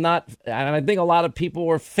 And I think a lot of people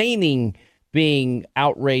were feigning being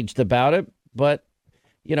outraged about it. But,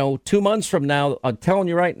 2 months from now, I'm telling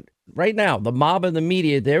you right now, the mob and the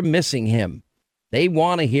media, they're missing him. They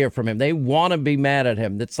want to hear from him. They want to be mad at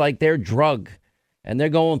him. It's like their drug, and they're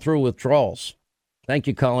going through withdrawals. Thank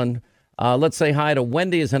you, Colin. Let's say hi to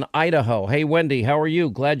Wendy is in Idaho. Hey, Wendy, how are you?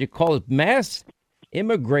 Glad you called. Mass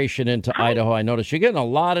immigration into Idaho. I noticed you're getting a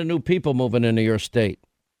lot of new people moving into your state.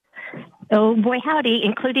 Oh, boy, howdy,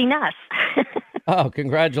 including us. Oh,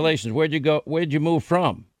 congratulations. Where'd you go? Where'd you move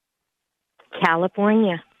from?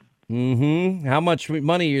 California. Mm-hmm. How much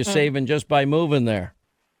money are you saving just by moving there?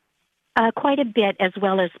 Quite a bit, as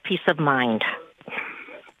well as peace of mind.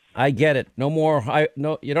 I get it. No more.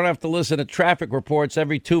 You don't have to listen to traffic reports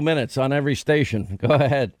every 2 minutes on every station. Go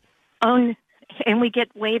ahead. Oh, and we get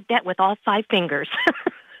waved at with all 5 fingers.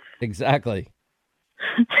 Exactly.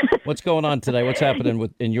 What's going on today? What's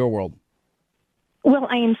happening in your world? Well,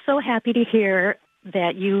 I am so happy to hear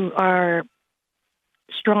that you are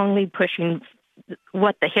strongly pushing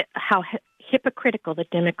how hypocritical the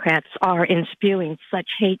Democrats are in spewing such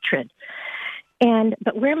hatred.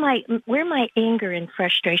 But where my anger and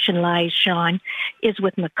frustration lies, Sean, is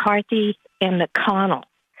with McCarthy and McConnell.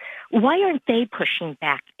 Why aren't they pushing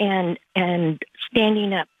back and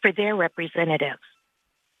standing up for their representatives?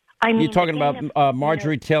 I mean, you're talking about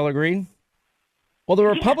Marjorie Taylor Greene? Well, the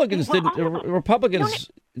Republicans didn't. The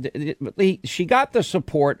Republicans. She got the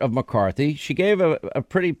support of McCarthy. She gave a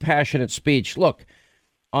pretty passionate speech. Look,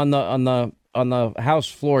 on the House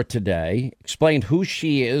floor today, explained who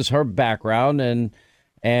she is, her background,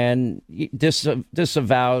 and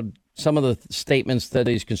disavowed some of the statements that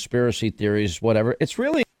these conspiracy theories, whatever. It's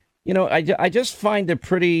really, I just find it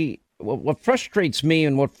pretty. What frustrates me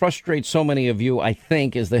and what frustrates so many of you, I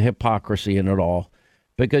think, is the hypocrisy in it all.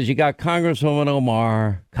 Because you got Congresswoman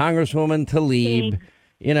Omar, Congresswoman Tlaib,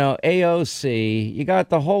 AOC. You got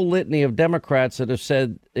the whole litany of Democrats that have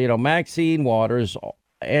said, Maxine Waters,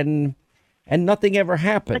 and nothing ever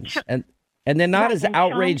happens. And they're not as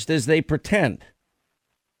outraged as they pretend.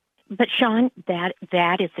 But Sean,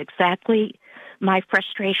 that is exactly my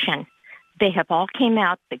frustration. They have all came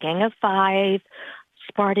out, the Gang of Five,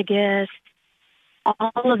 Spartacus,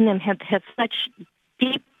 all of them have such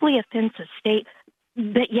deeply offensive state,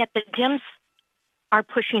 but yet the Dems are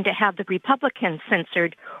pushing to have the Republicans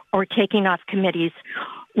censored or taking off committees.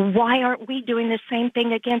 Why aren't we doing the same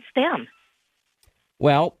thing against them?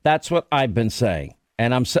 Well, that's what I've been saying.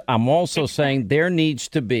 And I'm also saying there needs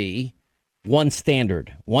to be one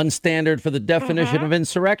standard for the definition of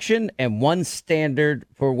insurrection and one standard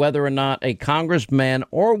for whether or not a congressman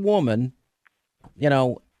or woman,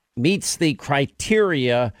 meets the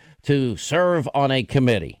criteria to serve on a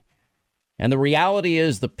committee. And the reality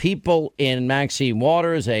is the people in Maxine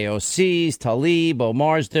Waters, AOC's, Tlaib,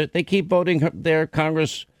 Omar's, they keep voting their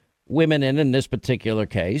congresswomen in this particular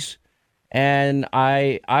case. And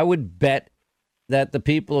I would bet that the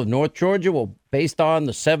people of North Georgia will, based on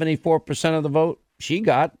the 74% of the vote she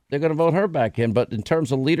got, they're going to vote her back in. But in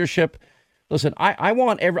terms of leadership, listen, I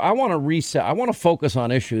want to reset. I want to focus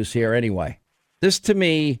on issues here anyway. This to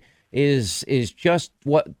me is just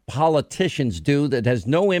what politicians do that has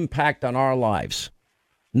no impact on our lives.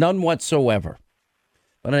 None whatsoever.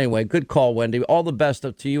 But anyway, good call, Wendy. All the best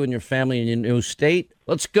to you and your family in your new state.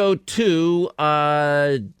 Let's go to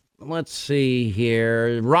let's see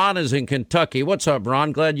here. Ron is in Kentucky. What's up,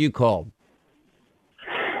 Ron? Glad you called.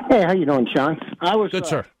 Hey, how you doing, Sean? Good,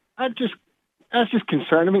 sir. I was just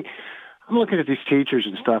concerned. I mean, I'm looking at these teachers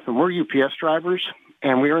and stuff, and we're UPS drivers,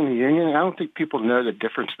 and we're in the union. I don't think people know the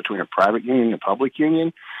difference between a private union and a public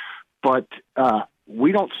union, but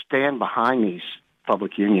we don't stand behind these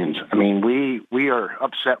public unions. I mean, we are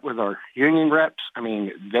upset with our union reps. I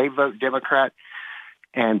mean, they vote Democrat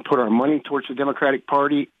and put our money towards the Democratic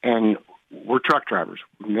Party, and we're truck drivers.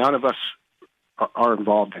 None of us are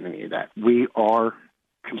involved in any of that. We are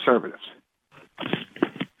conservatives.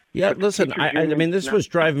 Yeah, listen, I mean, this was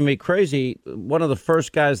driving me crazy. One of the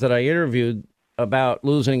first guys that I interviewed about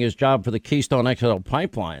losing his job for the Keystone XL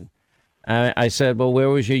pipeline, I said, well, where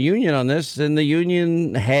was your union on this? And the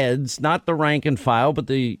union heads, not the rank and file, but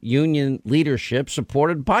the union leadership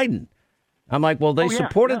supported Biden. I'm like, well, they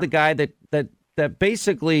supported the guy that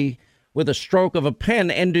basically, with a stroke of a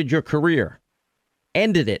pen, ended your career.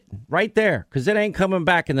 Ended it right there, because it ain't coming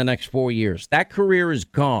back in the next 4 years. That career is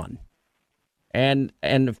gone. And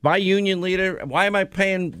if my union leader, why am I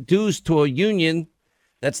paying dues to a union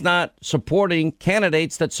that's not supporting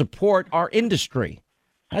candidates that support our industry?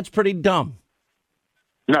 That's pretty dumb.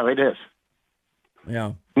 No, it is. Yeah.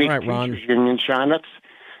 All Me, right, Ron. Teachers union, Sean.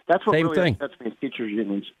 That's what Same really thing. upsets me. Teachers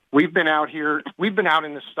unions. We've been out here. We've been out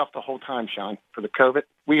in this stuff the whole time, Sean. For the COVID,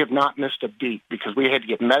 we have not missed a beat because we had to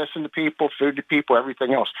get medicine to people, food to people,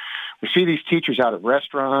 everything else. We see these teachers out at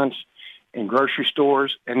restaurants, in grocery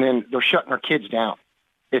stores, and then they're shutting our kids down.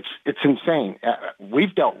 It's insane.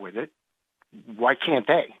 We've dealt with it. Why can't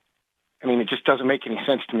they? I mean, it just doesn't make any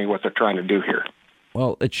sense to me what they're trying to do here.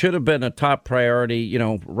 Well, it should have been a top priority,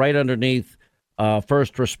 right underneath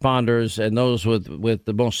first responders and those with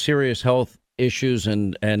the most serious health issues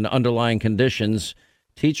and underlying conditions.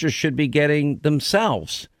 Teachers should be getting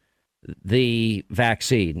themselves the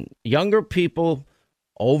vaccine. Younger people,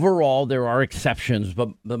 overall, there are exceptions, but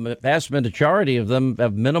the vast majority of them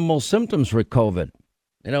have minimal symptoms with COVID.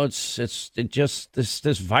 This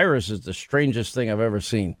virus is the strangest thing I've ever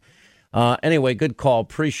seen. Anyway, good call.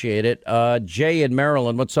 Appreciate it. Jay in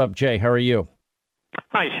Maryland. What's up, Jay? How are you?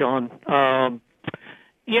 Hi, Sean. I'm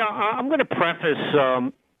going to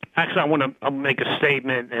preface. Actually, I want to make a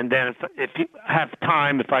statement, and then if you have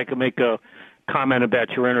time, if I could make a comment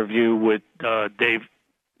about your interview with Dave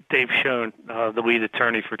Schoen, the lead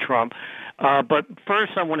attorney for Trump. But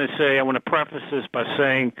first, I want to preface this by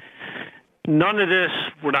saying none of this,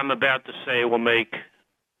 what I'm about to say, will make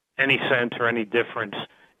any sense or any difference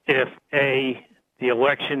if A, the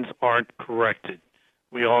elections aren't corrected.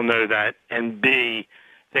 We all know that. And B,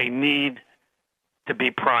 they need to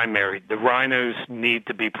be primaried. The rhinos need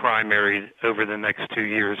to be primaried over the next 2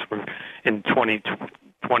 years in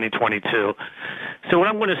 2022. So what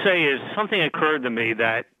I'm going to say is something occurred to me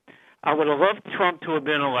that I would have loved Trump to have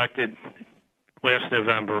been elected last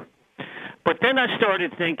November. But then I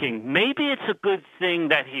started thinking, maybe it's a good thing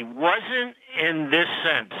that he wasn't in this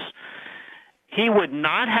sense. He would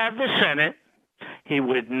not have the Senate. He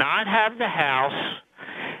would not have the House.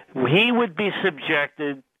 He would be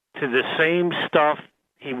subjected to the same stuff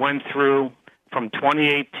he went through from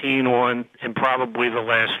 2018 on and probably the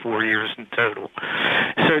last 4 years in total.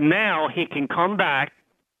 So now he can come back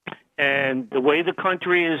And the way the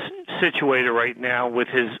country is situated right now with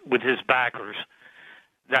his backers,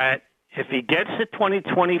 that if he gets to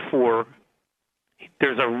 2024,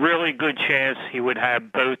 there's a really good chance he would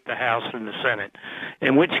have both the House and the Senate,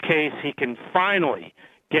 in which case he can finally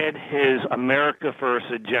get his America First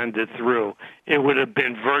agenda through. It would have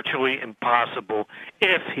been virtually impossible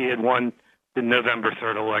if he had won the November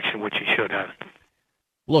 3rd election, which he should have.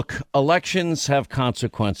 Look, elections have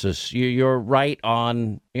consequences. You're right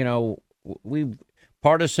on, we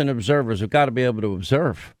partisan observers have got to be able to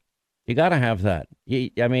observe. You got to have that.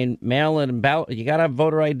 Mail-in ballot, you got to have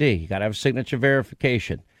voter ID. You got to have signature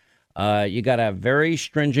verification. You got to have very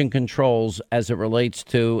stringent controls as it relates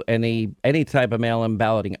to any type of mail-in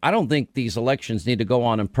balloting. I don't think these elections need to go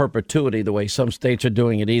on in perpetuity the way some states are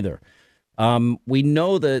doing it either. We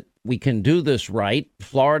know that we can do this right.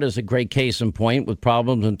 Florida is a great case in point with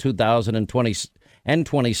problems in 2020 and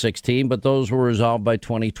 2016, but those were resolved by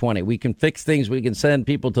 2020. We can fix things. We can send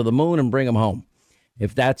people to the moon and bring them home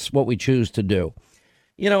if that's what we choose to do.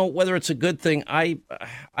 Whether it's a good thing, I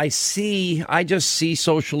just see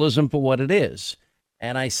socialism for what it is,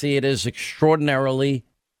 and I see it as extraordinarily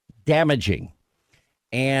damaging.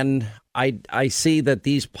 And I see that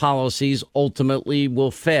these policies ultimately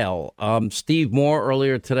will fail. Steve Moore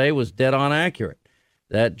earlier today was dead on accurate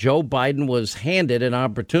that Joe Biden was handed an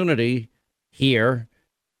opportunity here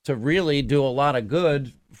to really do a lot of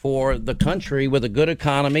good for the country with a good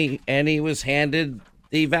economy, and he was handed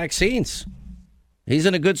the vaccines. He's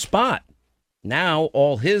in a good spot. Now,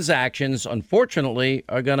 all his actions, unfortunately,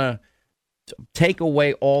 are going to take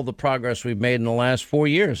away all the progress we've made in the last 4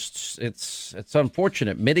 years. It's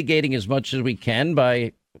unfortunate. Mitigating as much as we can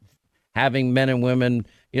by having men and women,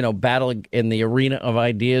 battle in the arena of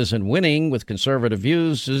ideas and winning with conservative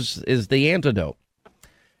views is the antidote.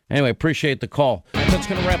 Anyway, appreciate the call. That's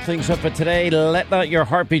going to wrap things up for today. Let not your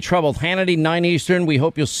heart be troubled. Hannity, 9 Eastern. We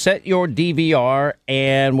hope you'll set your DVR,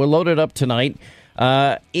 and we're loaded up tonight.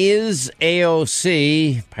 Is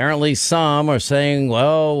AOC, apparently some are saying,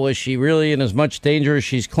 well, was she really in as much danger as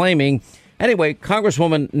she's claiming? Anyway,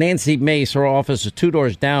 Congresswoman Nancy Mace, her office is 2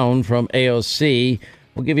 doors down from AOC.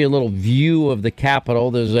 We'll give you a little view of the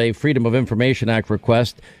Capitol. There's a Freedom of Information Act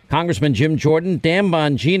request. Congressman Jim Jordan, Dan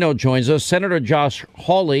Bongino joins us, Senator Josh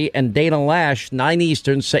Hawley, and Dana Lash, 9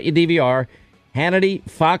 Eastern. Set your DVR. Hannity,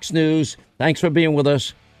 Fox News, thanks for being with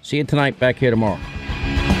us. See you tonight back here tomorrow.